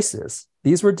all choices.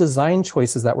 These were design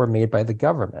choices that were made by the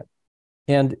government.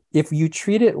 And if you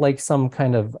treat it like some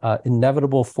kind of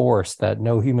inevitable force that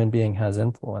no human being has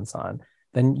influence on,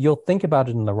 then you'll think about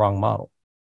it in the wrong model.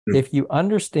 If you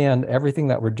understand everything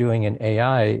that we're doing in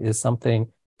AI is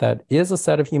something that is a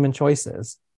set of human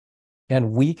choices,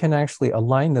 and we can actually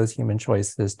align those human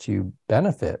choices to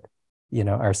benefit,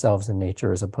 ourselves in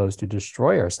nature as opposed to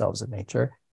destroy ourselves in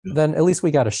nature, then at least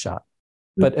we got a shot.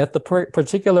 But at the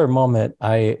particular moment,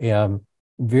 I am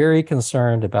very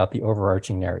concerned about the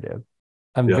overarching narrative.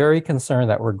 I'm very concerned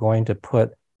that we're going to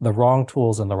put the wrong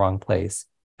tools in the wrong place.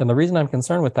 And the reason I'm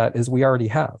concerned with that is we already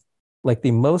have. Like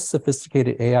the most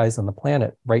sophisticated AIs on the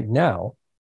planet right now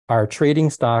are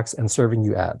trading stocks and serving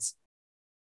you ads.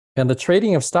 And the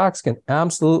trading of stocks can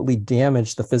absolutely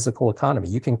damage the physical economy.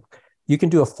 You can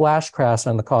do a flash crash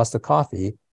on the cost of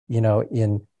coffee,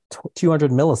 in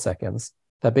 200 milliseconds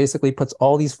that basically puts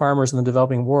all these farmers in the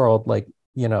developing world, like,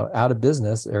 out of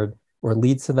business or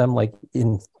leads to them like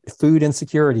in food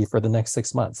insecurity for the next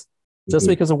 6 months. Just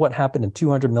because of what happened in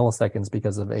 200 milliseconds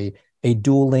because of a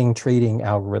dueling trading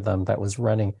algorithm that was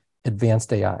running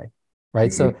advanced AI,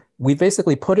 right? So we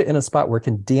basically put it in a spot where it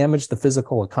can damage the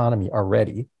physical economy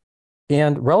already.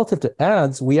 And relative to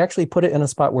ads, we actually put it in a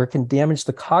spot where it can damage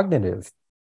the cognitive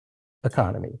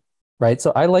economy, right?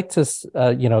 So I like to,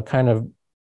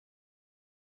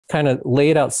 kind of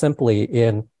lay it out simply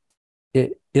in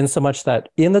so much that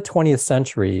in the 20th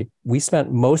century, we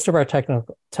spent most of our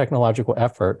technological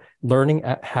effort learning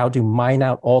how to mine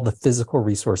out all the physical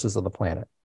resources of the planet,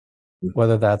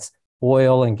 whether that's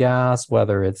oil and gas,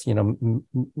 whether it's,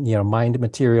 mined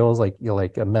materials like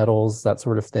metals, that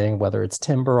sort of thing, whether it's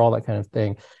timber, all that kind of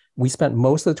thing. We spent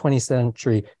most of the 20th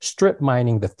century strip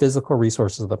mining the physical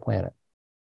resources of the planet.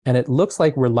 And it looks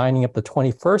like we're lining up the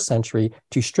 21st century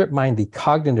to strip mine the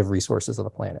cognitive resources of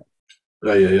the planet.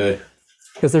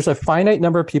 Because there's a finite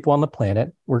number of people on the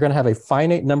planet. We're going to have a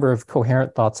finite number of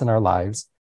coherent thoughts in our lives.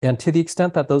 And to the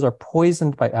extent that those are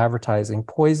poisoned by advertising,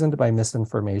 poisoned by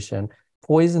misinformation,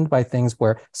 poisoned by things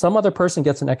where some other person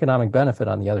gets an economic benefit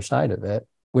on the other side of it,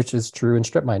 which is true in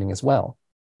strip mining as well.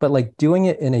 But like doing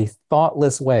it in a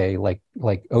thoughtless way, like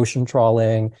ocean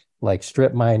trawling, like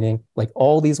strip mining, like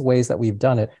all these ways that we've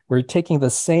done it, we're taking the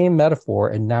same metaphor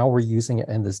and now we're using it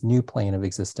in this new plane of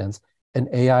existence. And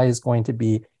AI is going to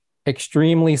be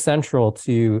extremely central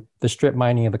to the strip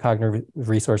mining of the cognitive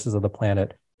resources of the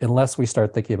planet, unless we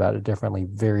start thinking about it differently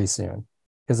very soon,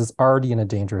 because it's already in a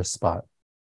dangerous spot.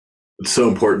 It's so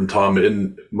important, Tom.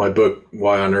 In my book,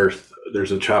 Why on Earth,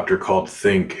 there's a chapter called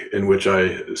Think, in which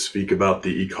I speak about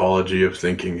the ecology of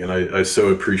thinking. And I so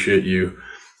appreciate you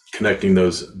connecting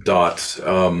those dots.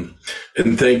 And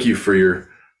thank you for your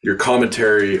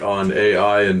commentary on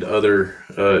AI and other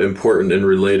important and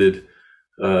related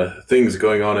things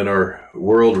going on in our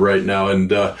world right now.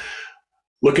 And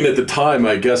looking at the time,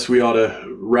 I guess we ought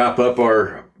to wrap up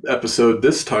our episode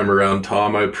this time around,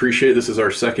 Tom. I appreciate this is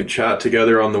our second chat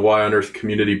together on the Why on Earth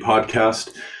Community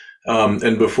podcast.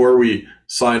 And before we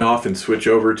sign off and switch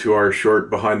over to our short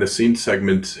behind the scenes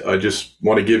segment, I just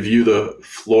want to give you the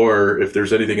floor if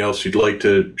there's anything else you'd like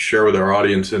to share with our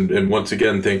audience. And once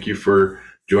again, thank you for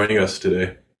joining us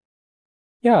today.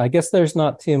 Yeah, I guess there's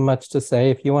not too much to say.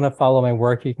 If you want to follow my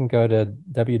work, you can go to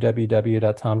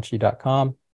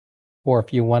www.tomchi.com. Or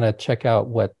if you want to check out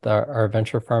what our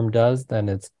venture firm does, then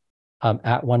it's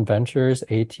at One Ventures,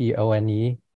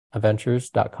 ATONE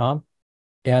ventures.com.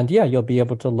 And yeah, you'll be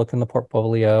able to look in the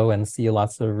portfolio and see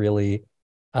lots of really,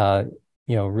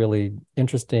 really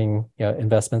interesting,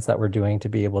 investments that we're doing to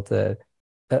be able to.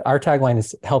 Our tagline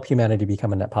is help humanity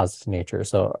become a net positive nature.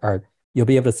 So you'll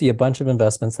be able to see a bunch of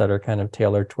investments that are kind of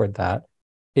tailored toward that.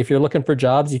 If you're looking for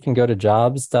jobs, you can go to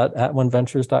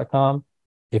jobs.atoneventures.com.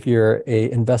 If you're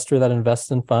an investor that invests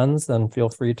in funds, then feel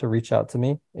free to reach out to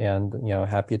me, and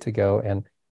happy to go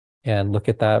and look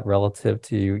at that relative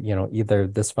to either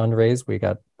this fundraise, we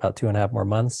got about 2.5 more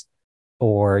months,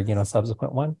 or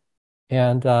subsequent one,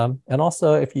 and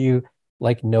also if you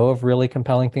know of really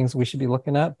compelling things we should be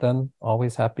looking at, then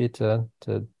always happy to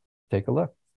take a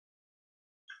look.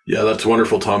 Yeah, that's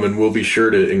wonderful, Tom, and we'll be sure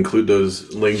to include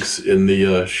those links in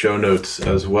the show notes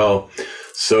as well.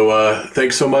 So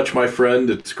thanks so much, my friend.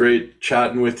 It's great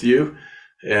chatting with you,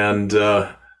 and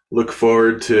look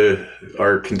forward to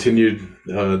our continued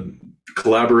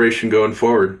collaboration going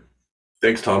forward.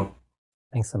 Thanks, Tom.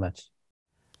 Thanks so much.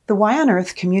 The Why on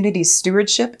Earth Community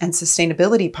Stewardship and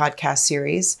Sustainability podcast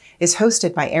series is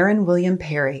hosted by Aaron William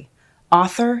Perry,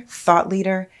 author, thought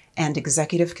leader, and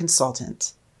executive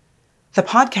consultant. The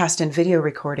podcast and video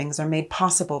recordings are made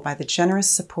possible by the generous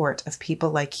support of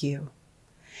people like you.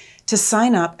 To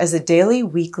sign up as a daily,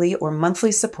 weekly, or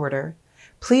monthly supporter,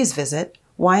 please visit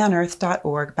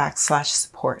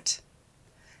whyonearth.org/support.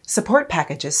 Support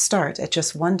packages start at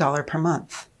just $1 per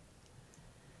month.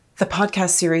 The podcast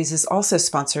series is also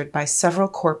sponsored by several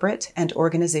corporate and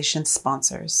organization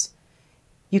sponsors.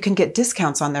 You can get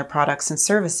discounts on their products and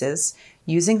services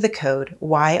using the code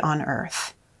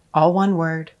WHYONEARTH, all one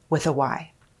word with a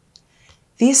Y.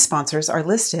 These sponsors are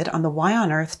listed on the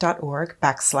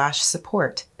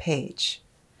whyonearth.org/support page.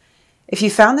 If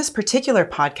you found this particular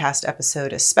podcast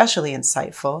episode especially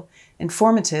insightful,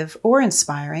 informative, or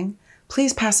inspiring,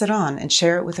 please pass it on and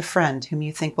share it with a friend whom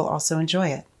you think will also enjoy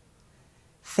it.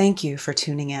 Thank you for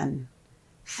tuning in.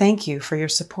 Thank you for your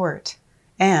support.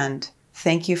 And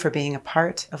thank you for being a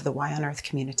part of the Why on Earth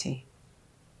community.